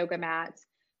the yoga mats.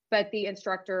 But the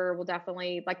instructor will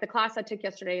definitely, the class I took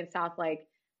yesterday in South Lake,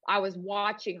 I was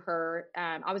watching her.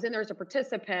 I was in there as a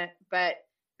participant, but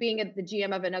being at the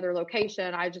GM of another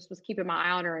location, I just was keeping my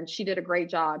eye on her, and she did a great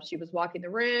job. She was walking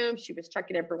the room. She was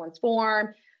checking everyone's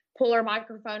form, pull her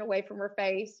microphone away from her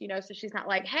face, so she's not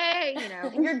like, hey,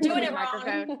 you're doing it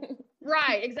microphone. Wrong.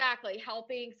 Right. Exactly.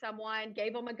 Helping someone,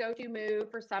 gave them a go-to move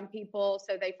for some people,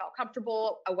 so they felt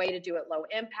comfortable, a way to do it low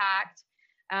impact.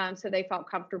 So they felt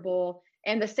comfortable.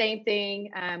 And the same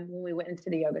thing when we went into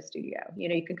the yoga studio.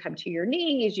 You can come to your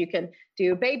knees, you can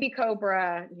do baby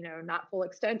cobra, not full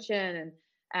extension.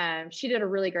 And she did a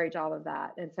really great job of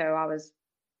that. And so I was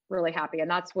really happy. And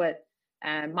that's what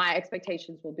my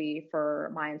expectations will be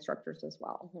for my instructors as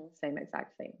well. Same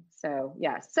exact thing. So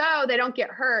so they don't get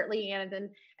hurt, Leanne,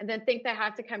 and then think they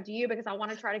have to come to you, because I want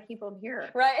to try to keep them here.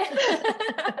 Right.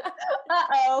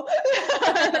 Uh-oh.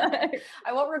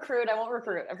 I won't recruit,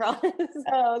 I promise.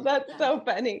 Oh, that's so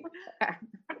funny.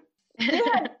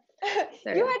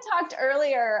 You had talked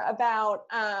earlier about,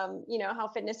 how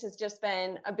fitness has just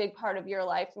been a big part of your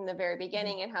life from the very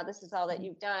beginning, and how this is all that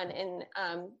you've done, and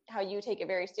how you take it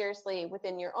very seriously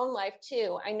within your own life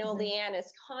too. I know Leanne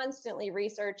is constantly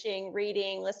researching,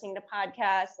 reading, listening to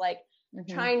podcasts,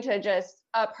 trying to just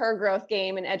up her growth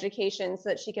game and education so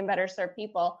that she can better serve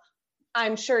people.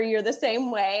 I'm sure you're the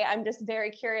same way. I'm just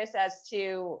very curious as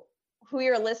to who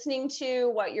you're listening to,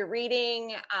 what you're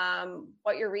reading,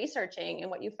 what you're researching, and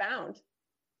what you found.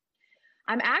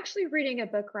 I'm actually reading a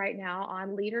book right now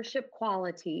on leadership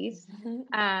qualities,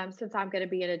 since I'm going to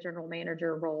be in a general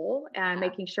manager role, and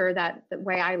making sure that the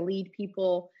way I lead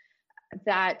people,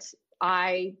 that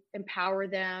I empower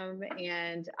them,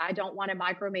 and I don't want to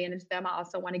micromanage them. I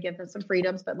also want to give them some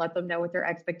freedoms, but let them know what their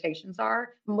expectations are,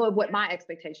 what my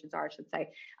expectations are, I should say.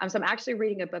 So I'm actually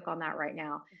reading a book on that right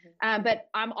now. But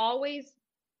I'm always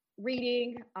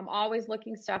reading. I'm always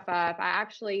looking stuff up. I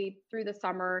actually, through the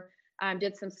summer,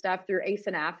 did some stuff through ACE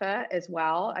and AFA as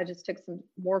well. I just took some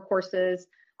more courses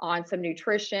on some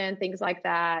nutrition, things like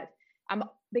that.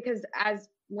 Because as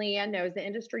Leanne knows, the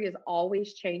industry is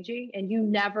always changing, and you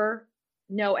never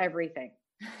know everything.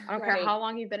 I don't care how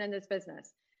long you've been in this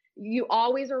business. You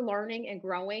always are learning and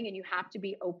growing, and you have to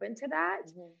be open to that.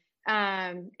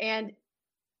 And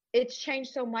it's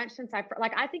changed so much since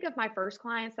I think of my first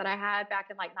clients that I had back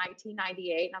in like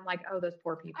 1998, and I'm like, oh, those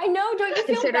poor people. I know. Don't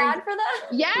you feel bad for them?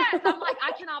 Yes. I'm like,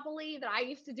 I cannot believe that I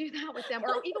used to do that with them.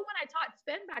 Or even when I taught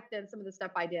spin back then, some of the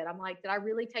stuff I did, I'm like, did I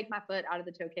really take my foot out of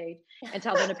the toe cage and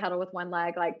tell them to pedal with one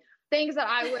leg? Like things that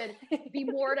I would be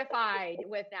mortified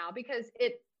with now, because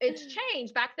it's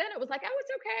changed. Back then it was like, oh,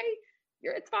 it's okay.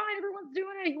 It's fine. Everyone's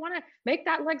doing it. You want to make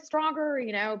that leg stronger,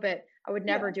 but I would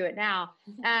never do it now.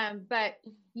 But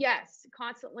yes,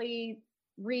 constantly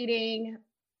reading,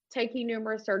 taking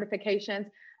numerous certifications.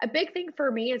 A big thing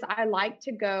for me is I like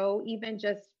to go even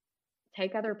just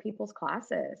take other people's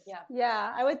classes.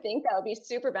 Yeah. I would think that would be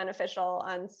super beneficial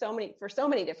for so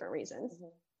many different reasons.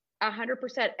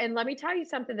 100%. And let me tell you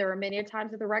something. There were many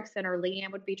times at the rec center,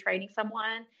 Leanne would be training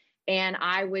someone, and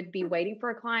I would be waiting for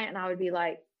a client, and I would be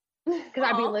like, because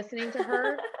I'd be listening to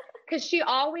her, because she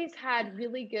always had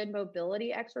really good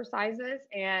mobility exercises.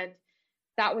 And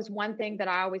that was one thing that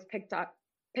I always picked up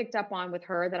on with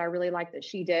her that I really liked that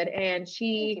she did. And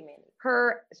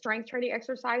her strength training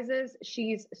exercises,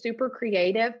 she's super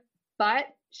creative, but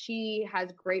she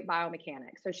has great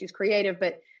biomechanics. So she's creative,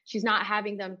 but she's not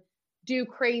having them do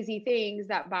crazy things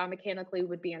that biomechanically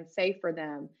would be unsafe for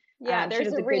them. Yeah,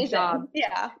 there's a good job.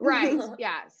 Yeah. Right.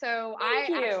 Yeah. So I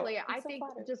so think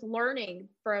flattered. just learning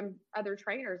from other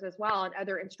trainers as well, and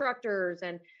other instructors,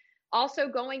 and also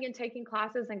going and taking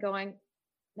classes and going,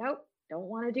 nope, don't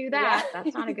want to do that. Yeah.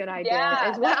 That's not a good idea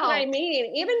as well. That's what I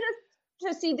mean. Even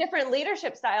just to see different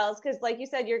leadership styles, because like you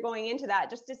said, you're going into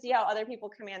that just to see how other people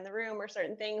command the room or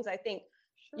certain things. I think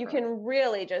you can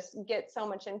really just get so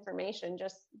much information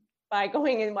just by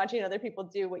going and watching other people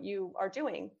do what you are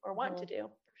doing or want to do.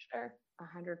 Sure.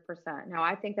 100%. No,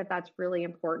 I think that that's really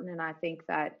important. And I think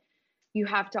that you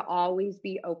have to always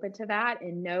be open to that,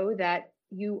 and know that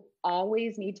you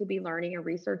always need to be learning and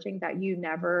researching, that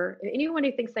anyone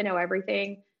who thinks they know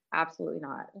everything, absolutely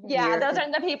not. Yeah. Those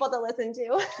aren't the people to listen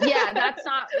to.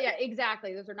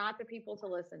 Exactly. Those are not the people to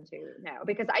listen to. No,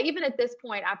 because even at this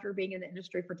point, after being in the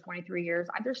industry for 23 years,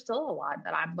 there's still a lot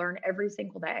that I've learned every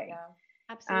single day. Yeah,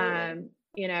 absolutely.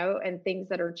 And things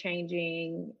that are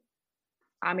changing.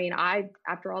 I mean,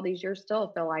 after all these years, still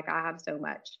feel like I have so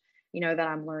much, that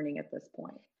I'm learning at this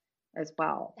point as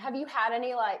well. Have you had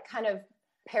any kind of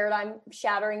paradigm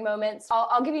shattering moments?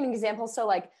 I'll give you an example.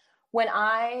 So when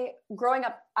growing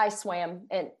up, I swam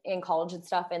in college and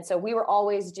stuff. And so we were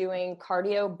always doing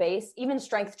cardio based, even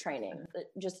strength training,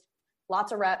 just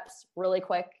lots of reps really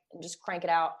quick and just crank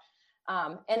it out.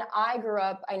 And I grew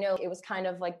up, I know it was kind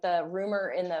of like the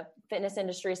rumor in the fitness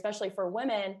industry, especially for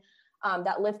women,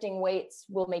 that lifting weights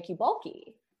will make you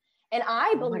bulky. And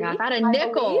I believe I got a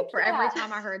nickel for every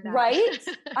time I heard that. Right.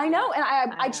 I know. And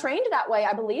I trained that way.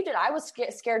 I believed it. I was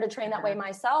scared to train that way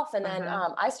myself. And then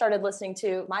I started listening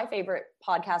to my favorite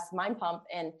podcast, Mind Pump.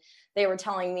 And they were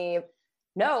telling me,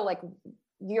 no,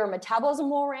 your metabolism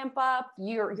will ramp up.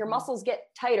 Your muscles get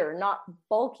tighter, not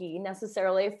bulky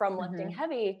necessarily from lifting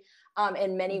heavy.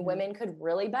 And many women could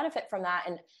really benefit from that.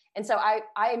 And so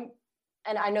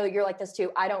and I know you're like this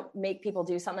too. I don't make people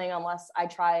do something unless I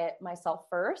try it myself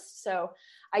first. So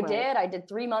I did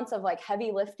 3 months of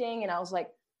heavy lifting, and I was like,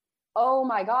 oh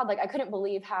my God, I couldn't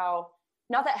believe how,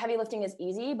 not that heavy lifting is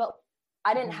easy, but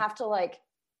I didn't have to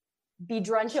be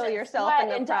drenched, kill yourself in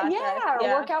the process. Or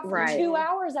work out for 2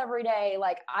 hours every day.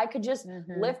 I could just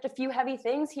lift a few heavy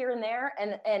things here and there.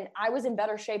 And I was in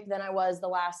better shape than I was the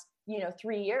last,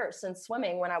 3 years since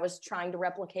swimming, when I was trying to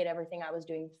replicate everything I was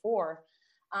doing before.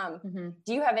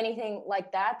 Do you have anything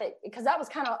like that? Because that was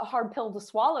kind of a hard pill to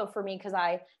swallow for me, because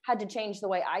I had to change the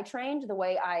way I trained, the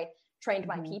way I trained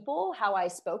my people, how I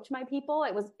spoke to my people.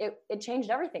 It changed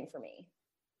everything for me.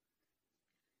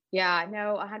 Yeah,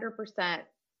 no, 100%.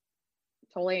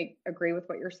 Totally agree with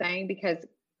what you're saying, because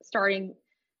starting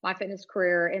my fitness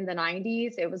career in the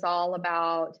 90s, it was all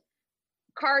about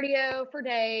cardio for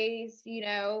days. You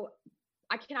know,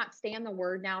 I cannot stand the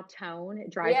word now, tone.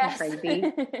 It drives me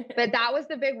crazy. But that was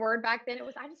the big word back then. It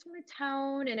was, I just want to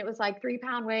tone. And it was like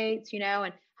 3-pound weights, you know,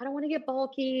 and I don't want to get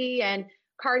bulky, and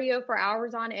cardio for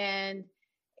hours on end.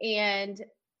 And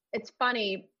it's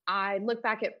funny, I look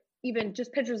back at even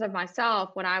just pictures of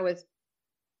myself when I was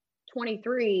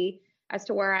 23 as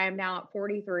to where I am now at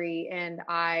 43. And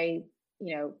I,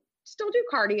 you know, still do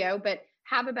cardio, but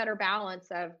have a better balance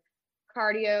of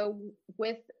cardio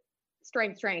with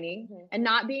strength training and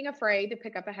not being afraid to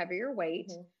pick up a heavier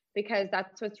weight, because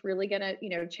that's what's really going to, you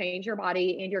know, change your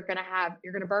body, and you're going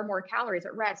to burn more calories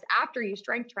at rest after you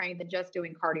strength train than just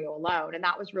doing cardio alone. And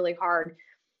that was really hard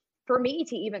for me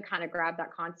to even kind of grab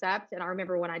that concept. And I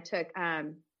remember when I took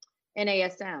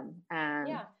NASM,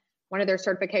 one of their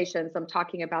certifications, I'm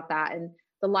talking about that, and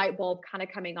the light bulb kind of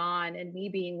coming on, and me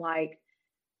being like,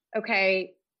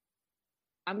 okay,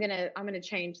 I'm going to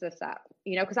change this up,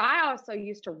 you know, because I also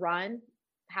used to run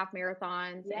half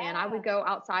marathons and I would go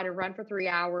outside and run for 3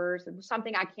 hours. It was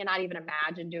something I cannot even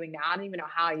imagine doing now. I don't even know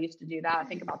how I used to do that. I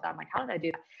think about that. I'm like, how did I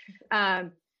do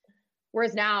that?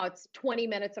 Whereas now it's 20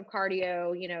 minutes of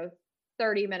cardio, you know,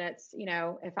 30 minutes, you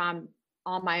know, if I'm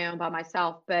on my own by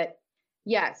myself. But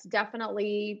yes,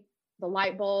 definitely the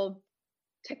light bulb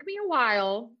took me a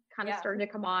while, kind of started to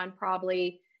come on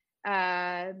probably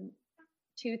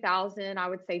 2000, I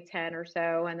would say 10 or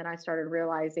so. And then I started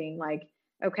realizing like,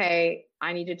 okay,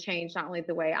 I need to change not only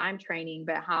the way I'm training,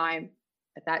 but how I'm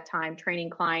at that time training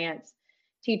clients,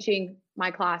 teaching my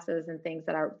classes and things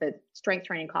the strength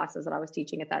training classes that I was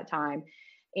teaching at that time.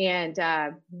 And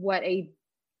what a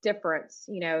difference,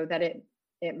 you know, that it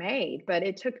made. But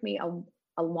it took me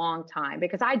a long time,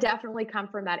 because I definitely come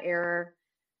from that era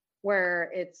where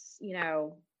it's, you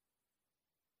know,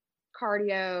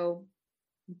 cardio,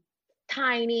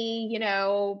 tiny, you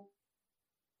know,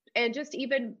 and just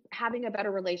even having a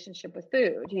better relationship with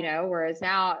food, you know, whereas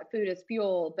now food is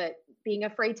fuel, but being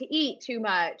afraid to eat too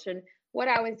much and what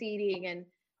I was eating. And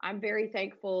I'm very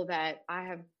thankful that I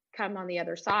have come on the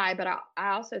other side, but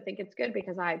I also think it's good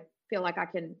because I feel like I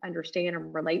can understand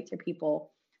and relate to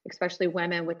people, especially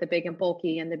women with the big and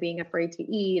bulky and the being afraid to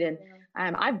eat. And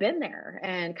I've been there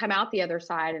and come out the other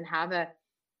side and have a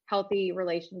healthy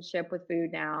relationship with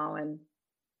food now. And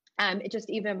it just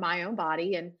even my own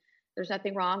body, and there's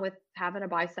nothing wrong with having a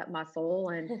bicep muscle,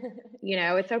 and you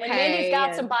know, it's okay. And Mandy's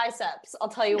got some biceps, I'll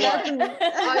tell you what.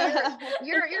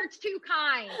 You're too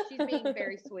kind. She's being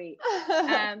very sweet.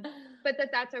 But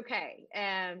that's okay.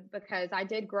 Because I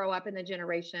did grow up in the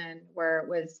generation where it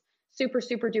was super,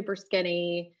 super duper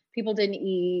skinny. People didn't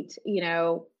eat, you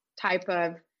know, type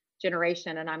of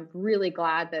generation. And I'm really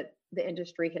glad that the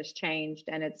industry has changed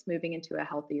and it's moving into a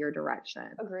healthier direction.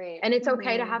 Agreed. And it's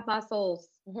okay to have muscles.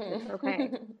 It's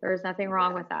okay. There's nothing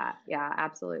wrong with that. Yeah,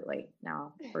 absolutely.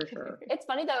 No, for sure. It's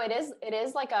funny though. It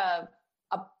is like a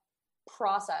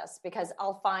process, because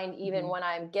I'll find even when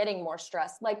I'm getting more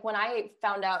stressed, like when I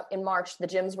found out in March, the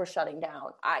gyms were shutting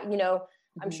down.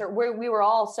 I'm sure we were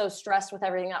all so stressed with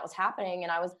everything that was happening.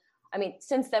 And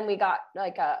since then we got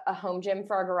like a home gym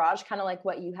for our garage, kind of like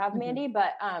what you have, Mandy,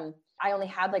 but, I only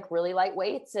had like really light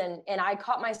weights, and I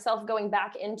caught myself going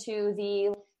back into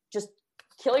the just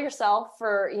kill yourself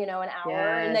for, you know, an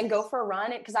hour and then go for a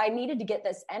run, because I needed to get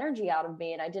this energy out of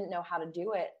me and I didn't know how to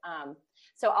do it.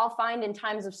 So I'll find in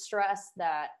times of stress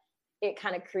that it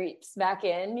kind of creeps back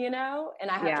in, you know, and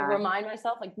I have to remind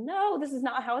myself like, no, this is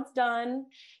not how it's done.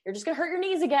 You're just going to hurt your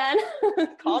knees again.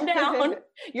 Calm down.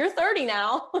 You're 30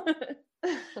 now.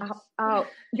 Oh,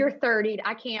 you're 30.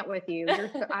 I can't with you.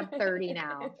 I'm 30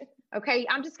 now. Okay.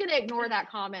 I'm just going to ignore that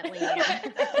comment, Leanne.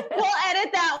 We'll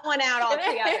edit that one out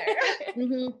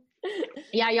altogether.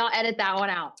 Yeah. Y'all edit that one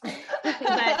out.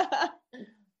 But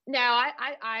no,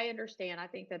 I understand. I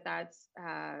think that's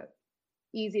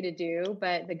easy to do,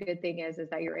 but the good thing is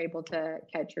that you're able to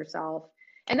catch yourself.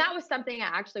 And that was something I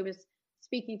actually was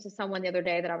speaking to someone the other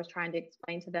day that I was trying to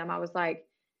explain to them. I was like,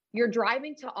 you're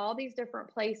driving to all these different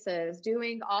places,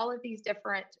 doing all of these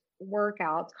different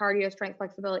workouts, cardio, strength,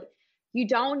 flexibility. You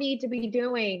don't need to be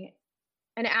doing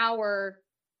an hour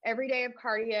every day of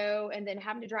cardio and then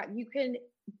having to drive. You can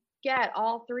get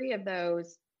all three of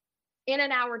those in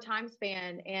an hour time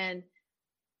span, and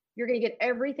you're going to get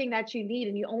everything that you need.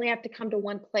 And you only have to come to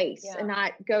one place and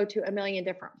not go to a million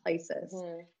different places,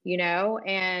 you know?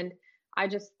 And I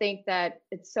just think that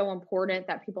it's so important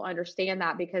that people understand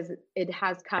that, because it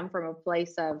has come from a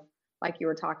place of, like you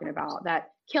were talking about,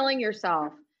 that killing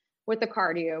yourself with the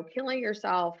cardio, killing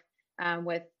yourself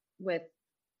with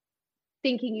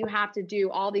thinking you have to do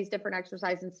all these different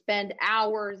exercises and spend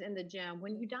hours in the gym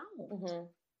when you don't. Mm-hmm.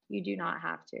 You do not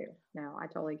have to. No, I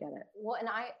totally get it. Well, and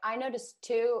I noticed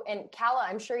too, and Kala,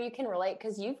 I'm sure you can relate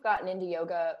because you've gotten into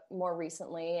yoga more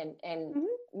recently and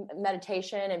mm-hmm.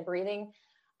 meditation and breathing.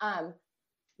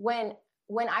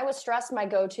 When I was stressed, my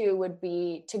go-to would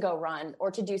be to go run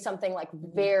or to do something like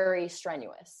very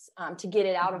strenuous to get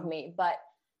it out mm-hmm. of me. But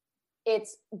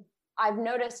I've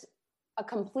noticed a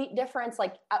complete difference.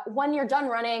 Like when you're done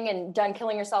running and done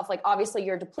killing yourself, like obviously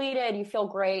you're depleted, you feel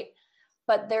great,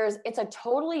 but it's a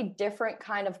totally different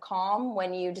kind of calm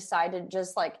when you decide to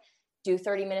just like do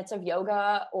 30 minutes of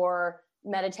yoga or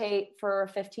meditate for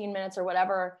 15 minutes or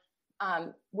whatever.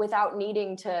 Without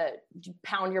needing to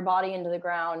pound your body into the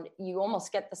ground, you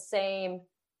almost get the same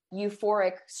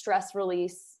euphoric stress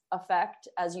release effect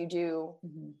as you do,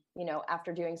 mm-hmm.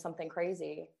 After doing something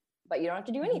crazy, but you don't have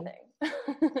to do anything.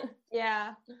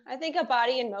 Yeah. I think a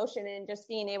body in motion and just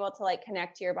being able to like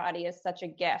connect to your body is such a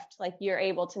gift. Like you're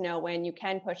able to know when you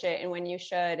can push it and when you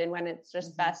should, and when it's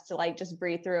just mm-hmm. best to like just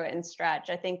breathe through it and stretch.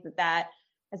 I think that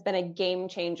has been a game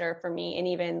changer for me, and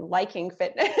even liking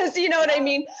fitness. You know what I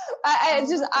mean?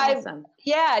 Awesome.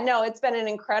 It's been an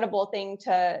incredible thing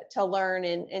to learn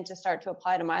and to start to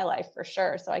apply to my life for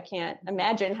sure. So I can't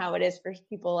imagine how it is for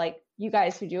people like you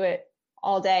guys who do it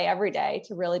all day, every day,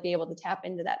 to really be able to tap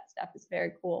into that stuff. Is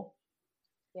very cool.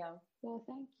 Yeah. Well,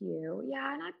 thank you.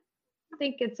 Yeah. And I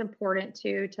think it's important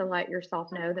too, to let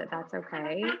yourself know that that's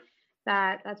okay.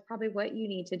 That's probably what you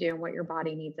need to do and what your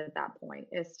body needs at that point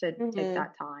is to mm-hmm. take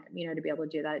that time, to be able to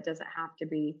do that. It doesn't have to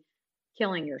be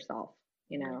killing yourself,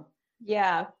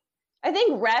 Yeah. I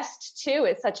think rest too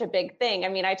is such a big thing. I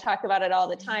mean, I talk about it all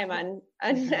the time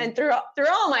and through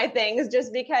all my things,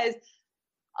 just because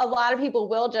a lot of people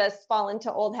will just fall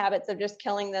into old habits of just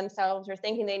killing themselves or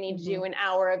thinking they need mm-hmm. to do an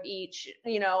hour of each,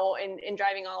 and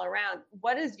driving all around.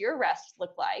 What does your rest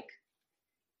look like?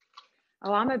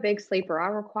 Oh, I'm a big sleeper. I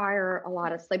require a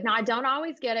lot of sleep. Now, I don't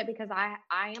always get it because I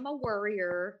am a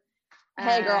worrier.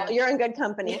 Hey, girl, you're in good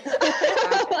company.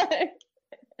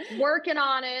 Working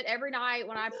on it every night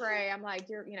when I pray. I'm like,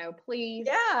 dear, please.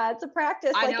 Yeah, it's a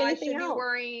practice. I like know anything I should else. be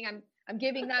worrying. I'm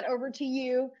giving that over to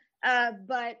you.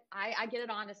 But I get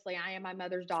it honestly. I am my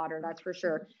mother's daughter, that's for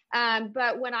sure.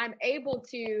 But when I'm able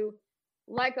to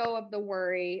let go of the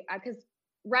worry, because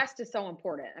rest is so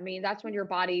important. I mean, that's when your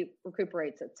body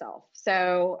recuperates itself.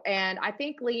 So, and I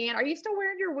think Leanne, are you still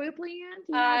wearing your Whoop,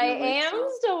 Leanne? I am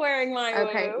still wearing my Whoop.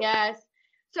 Okay, yes.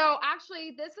 So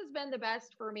actually, this has been the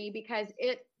best for me because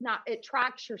it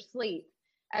tracks your sleep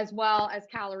as well as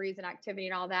calories and activity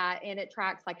and all that, and it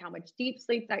tracks like how much deep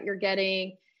sleep that you're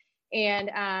getting,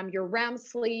 and your REM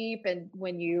sleep, and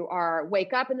when you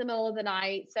wake up in the middle of the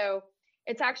night. So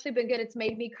it's actually been good. It's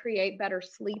made me create better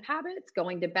sleep habits,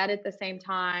 going to bed at the same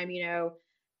time.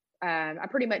 I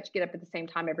pretty much get up at the same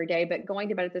time every day, but going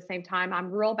to bed at the same time,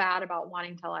 I'm real bad about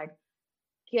wanting to like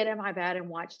get in my bed and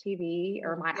watch TV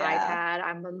or my iPad.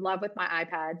 I'm in love with my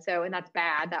iPad. So, and that's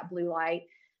bad, that blue light.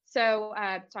 So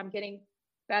I'm getting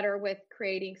better with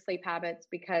creating sleep habits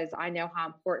because I know how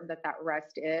important that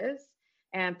rest is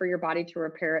and for your body to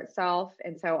repair itself.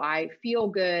 And so I feel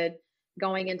good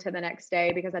going into the next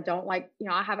day because I don't like,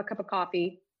 I have a cup of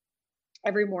coffee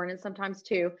every morning, sometimes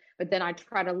two, but then I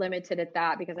try to limit it at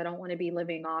that because I don't want to be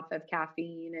living off of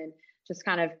caffeine and just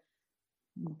kind of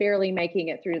barely making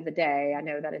it through the day. I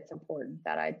know that it's important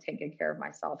that I take good care of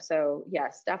myself. So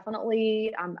yes,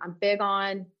 definitely. I'm big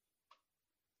on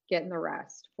getting the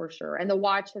rest for sure. And the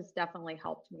watch has definitely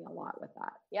helped me a lot with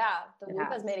that. Yeah. The Whoop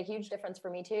has made a huge difference for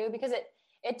me too, because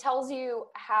it tells you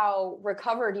how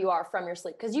recovered you are from your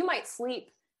sleep. Because you might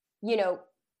sleep,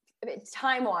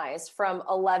 time-wise from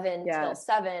 11 till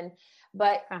 7,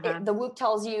 but the Whoop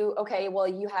tells you, okay, well,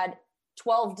 you had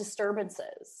 12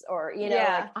 disturbances or,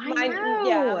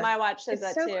 my watch says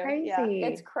that so too. Crazy. Yeah.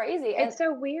 It's crazy. It's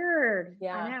so weird.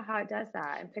 Yeah. I know how it does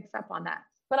that and picks up on that.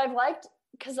 But I've liked,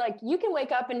 because like you can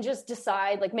wake up and just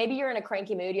decide, like maybe you're in a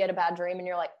cranky mood, you had a bad dream and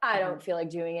you're like, I don't feel like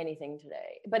doing anything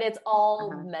today, but it's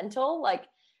all mental, like,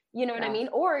 you know what I mean?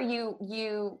 Or you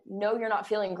know you're not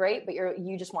feeling great, but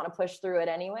you just want to push through it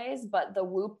anyways. But the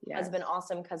Whoop has been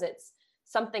awesome because it's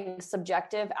something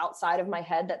subjective outside of my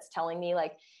head that's telling me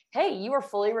like, hey, you are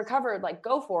fully recovered, like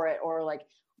go for it. Or like,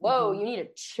 whoa, you need to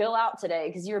chill out today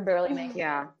because you're barely making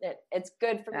it. It's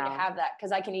good for me to have that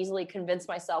because I can easily convince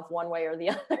myself one way or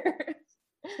the other.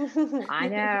 I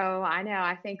know.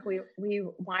 I think we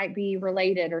might be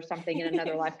related or something in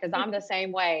another life because I'm the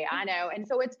same way. I know. And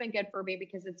so it's been good for me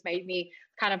because it's made me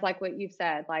kind of like what you've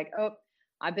said, like, oh,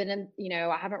 I've been in,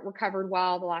 I haven't recovered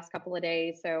well the last couple of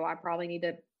days. So I probably need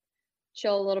to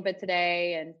chill a little bit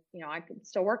today, and I could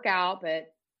still work out,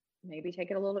 but maybe take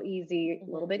it a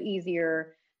little bit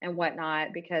easier and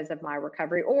whatnot because of my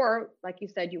recovery. Or like you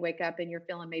said, you wake up and you're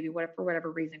feeling maybe for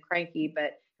whatever reason cranky,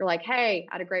 but you're like, hey,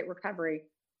 I had a great recovery.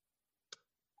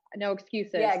 No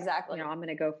excuses. Yeah, exactly. I'm going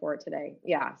to go for it today.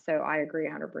 Yeah. So I agree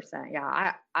 100%.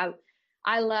 Yeah.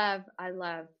 I love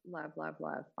my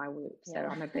Whoop. So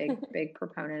I'm a big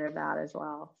proponent of that as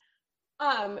well.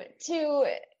 To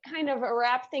kind of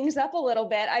wrap things up a little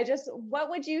bit, what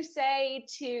would you say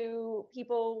to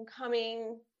people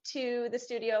coming to the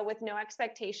studio with no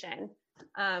expectation,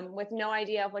 with no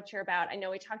idea of what you're about? I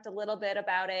know we talked a little bit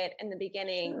about it in the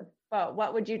beginning, sure, but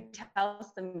what would you tell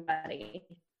somebody?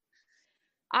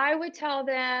 I would tell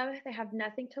them they have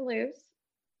nothing to lose.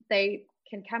 They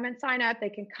can come and sign up. They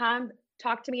can come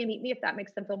talk to me and meet me if that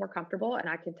makes them feel more comfortable, and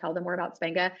I can tell them more about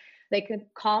Spenga. They could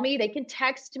call me. They can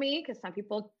text me because some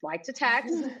people like to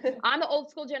text. I'm the old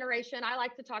school generation. I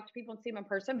like to talk to people and see them in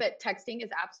person, but texting is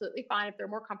absolutely fine if they're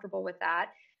more comfortable with that.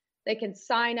 They can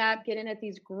sign up, get in at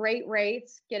these great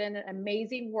rates, get in an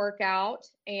amazing workout,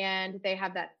 and they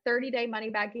have that 30-day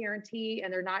money-back guarantee,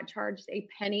 and they're not charged a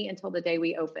penny until the day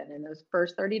we open. In those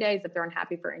first 30 days, if they're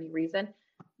unhappy for any reason,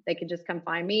 they can just come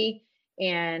find me,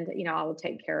 and I will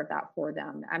take care of that for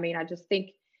them. I mean, I just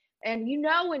think, and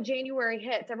when January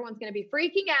hits, everyone's going to be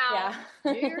freaking out.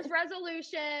 Yeah. New Year's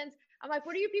resolutions. I'm like,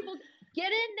 what are you people?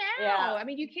 Get in now. Yeah. I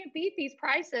mean, you can't beat these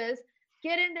prices.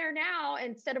 Get in there now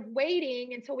instead of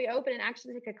waiting until we open and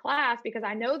actually take a class, because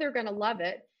I know they're going to love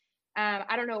it.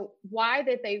 I don't know why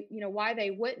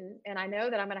they wouldn't. And I know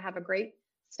that I'm going to have a great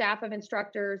staff of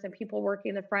instructors and people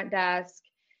working the front desk.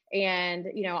 And,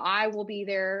 I will be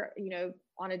there,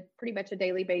 on a pretty much a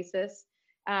daily basis,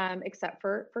 except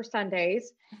for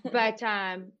Sundays, but,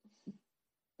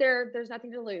 there's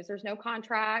nothing to lose. There's no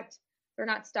contract. They're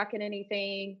not stuck in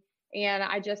anything. And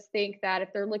I just think that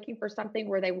if they're looking for something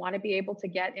where they want to be able to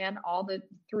get in all the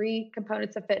 3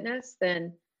 components of fitness,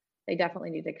 then they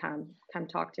definitely need to come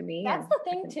talk to me. That's the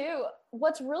thing too.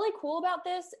 What's really cool about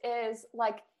this is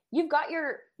like, you've got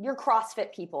your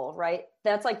CrossFit people, right?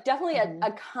 That's like definitely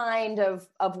a kind of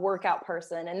workout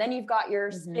person. And then you've got your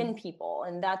spin people,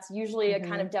 and that's usually a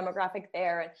kind of demographic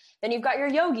there. And then you've got your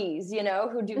yogis,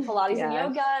 who do Pilates and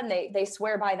yoga, and they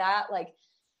swear by that. Like,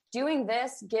 doing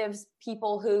this gives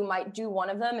people who might do one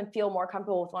of them and feel more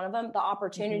comfortable with one of them the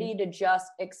opportunity to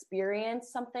just experience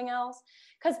something else.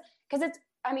 Cause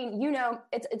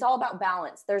it's all about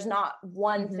balance. There's not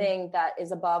one thing that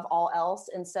is above all else.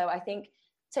 And so I think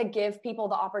to give people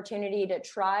the opportunity to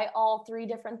try all 3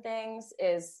 different things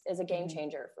is a game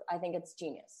changer. I think it's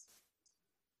genius.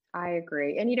 I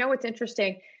agree. And what's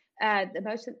interesting, a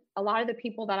lot of the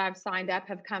people that I've signed up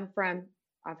have come from,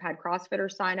 I've had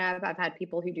CrossFitters sign up. I've had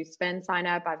people who do spin sign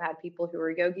up. I've had people who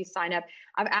are yogis sign up.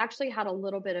 I've actually had a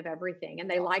little bit of everything, and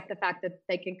they like the fact that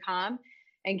they can come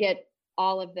and get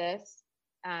all of this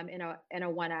in a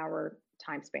 1 hour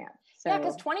time span. So, yeah,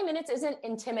 because 20 minutes isn't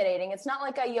intimidating. It's not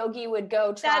like a yogi would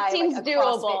go try. That seems like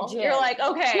doable. You're like,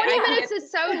 okay, 20 minutes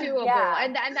is so doable. Yeah.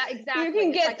 And that exactly. You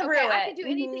can get through it. I can do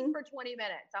anything for 20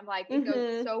 minutes. I'm like, it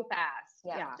goes so fast.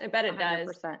 Yeah. I bet it 100%.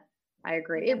 Does. I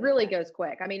agree. It really goes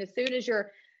quick. I mean, as soon as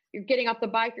you're getting off the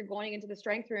bike, you're going into the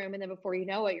strength room, and then before you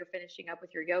know it, you're finishing up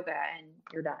with your yoga and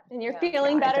you're done. And you're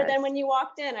feeling better than when you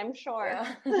walked in, I'm sure.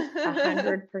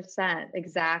 100%.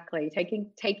 Exactly.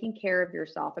 Taking care of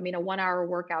yourself. I mean, a 1 hour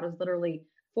workout is literally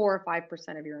 4 or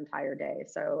 5% of your entire day.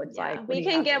 So it's like, we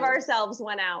can give ourselves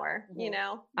 1 hour,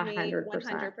 100%.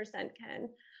 100% can.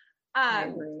 I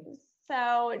agree.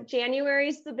 So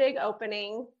January's the big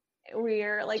opening.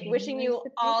 We're like wishing you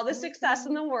all the success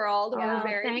in the world. We're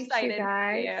very excited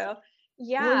for you.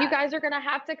 Yeah. Well, you guys are going to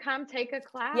have to come take a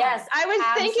class. Yes. I was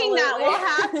thinking that we'll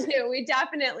have to. We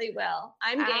definitely will.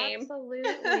 I'm game.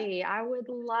 Absolutely. I would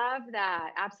love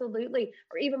that. Absolutely.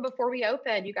 Or even before we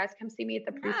open, you guys come see me at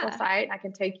the presale site. I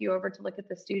can take you over to look at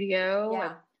the studio.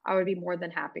 Yeah. I would be more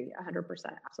than happy. 100%.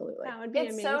 Absolutely. That would be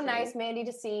amazing. It's so nice, Mandy,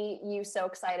 to see you so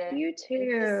excited. You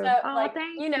too.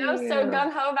 Thank you. So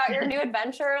gung-ho about your new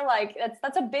adventure. Like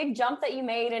that's a big jump that you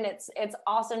made, and it's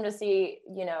awesome to see,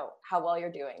 how well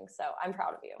you're doing. So I'm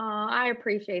proud of you. I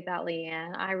appreciate that,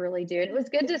 Leanne. I really do. It was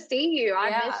good to see you.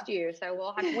 I missed you.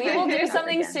 So we will do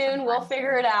something soon. We'll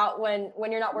figure it out when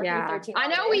you're not working 13 hours. I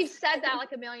know we've said that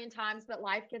like a million times, but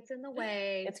life gets in the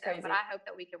way. It's crazy. But I hope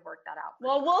that we can work that out.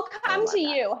 Well, we'll come to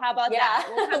you. How about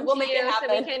that? We'll make it happen.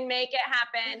 So we can make it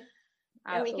happen.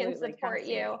 And we can support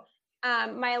you.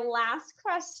 My last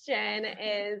question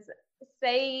is,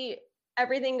 say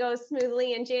everything goes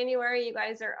smoothly in January, you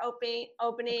guys are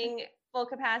opening full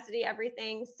capacity,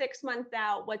 everything 6 months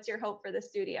out. What's your hope for the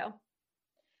studio?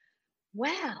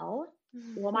 Well,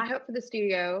 Well, my hope for the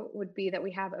studio would be that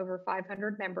we have over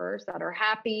 500 members that are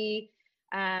happy,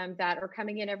 that are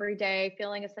coming in every day,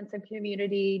 feeling a sense of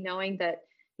community, knowing that,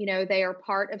 they are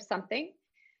part of something.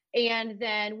 And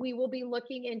then we will be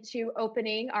looking into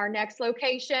opening our next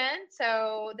location.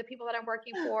 So the people that I'm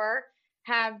working for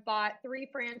have bought 3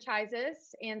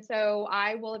 franchises. And so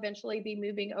I will eventually be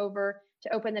moving over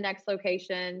to open the next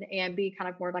location and be kind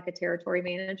of more like a territory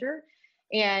manager.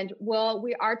 And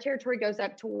our territory goes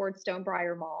up towards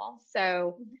Stonebriar Mall.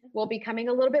 So we'll be coming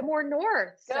a little bit more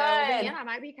north. Good. So yeah, I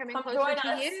might be coming closer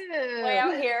to you. Way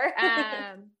out here.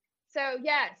 So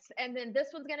yes. And then this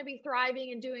one's going to be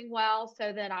thriving and doing well.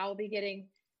 So then I will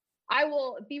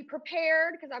be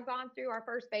prepared because I've gone through our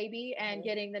first baby and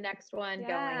getting the next one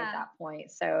going at that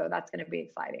point. So that's going to be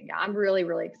exciting. Yeah, I'm really,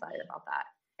 really excited about that.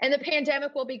 And the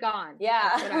pandemic will be gone.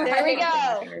 Yeah, there we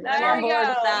go. There we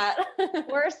go.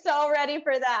 We're so ready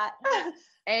for that.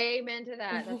 Amen to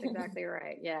that. That's exactly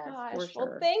right. Yes, for sure.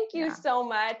 Well, thank you so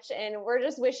much. And we're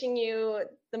just wishing you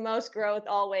the most growth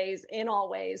always, in all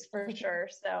ways, for sure.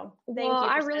 So thank you.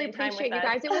 I really appreciate you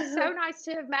guys. It was so nice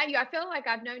to have met you. I feel like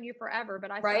I've known you forever,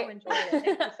 but I so enjoyed it.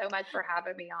 Thank you so much for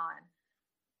having me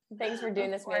on. Thanks for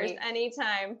doing this, Mandy.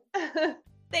 Anytime.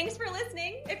 Thanks for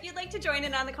listening. If you'd like to join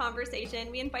in on the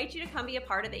conversation, we invite you to come be a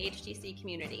part of the HTC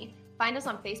community. Find us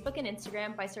on Facebook and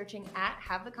Instagram by searching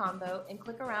 @HaveTheConvo and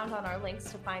click around on our links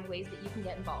to find ways that you can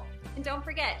get involved. And don't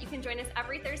forget, you can join us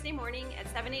every Thursday morning at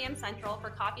 7 a.m. Central for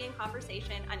coffee and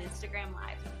conversation on Instagram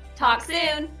Live. Talk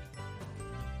soon!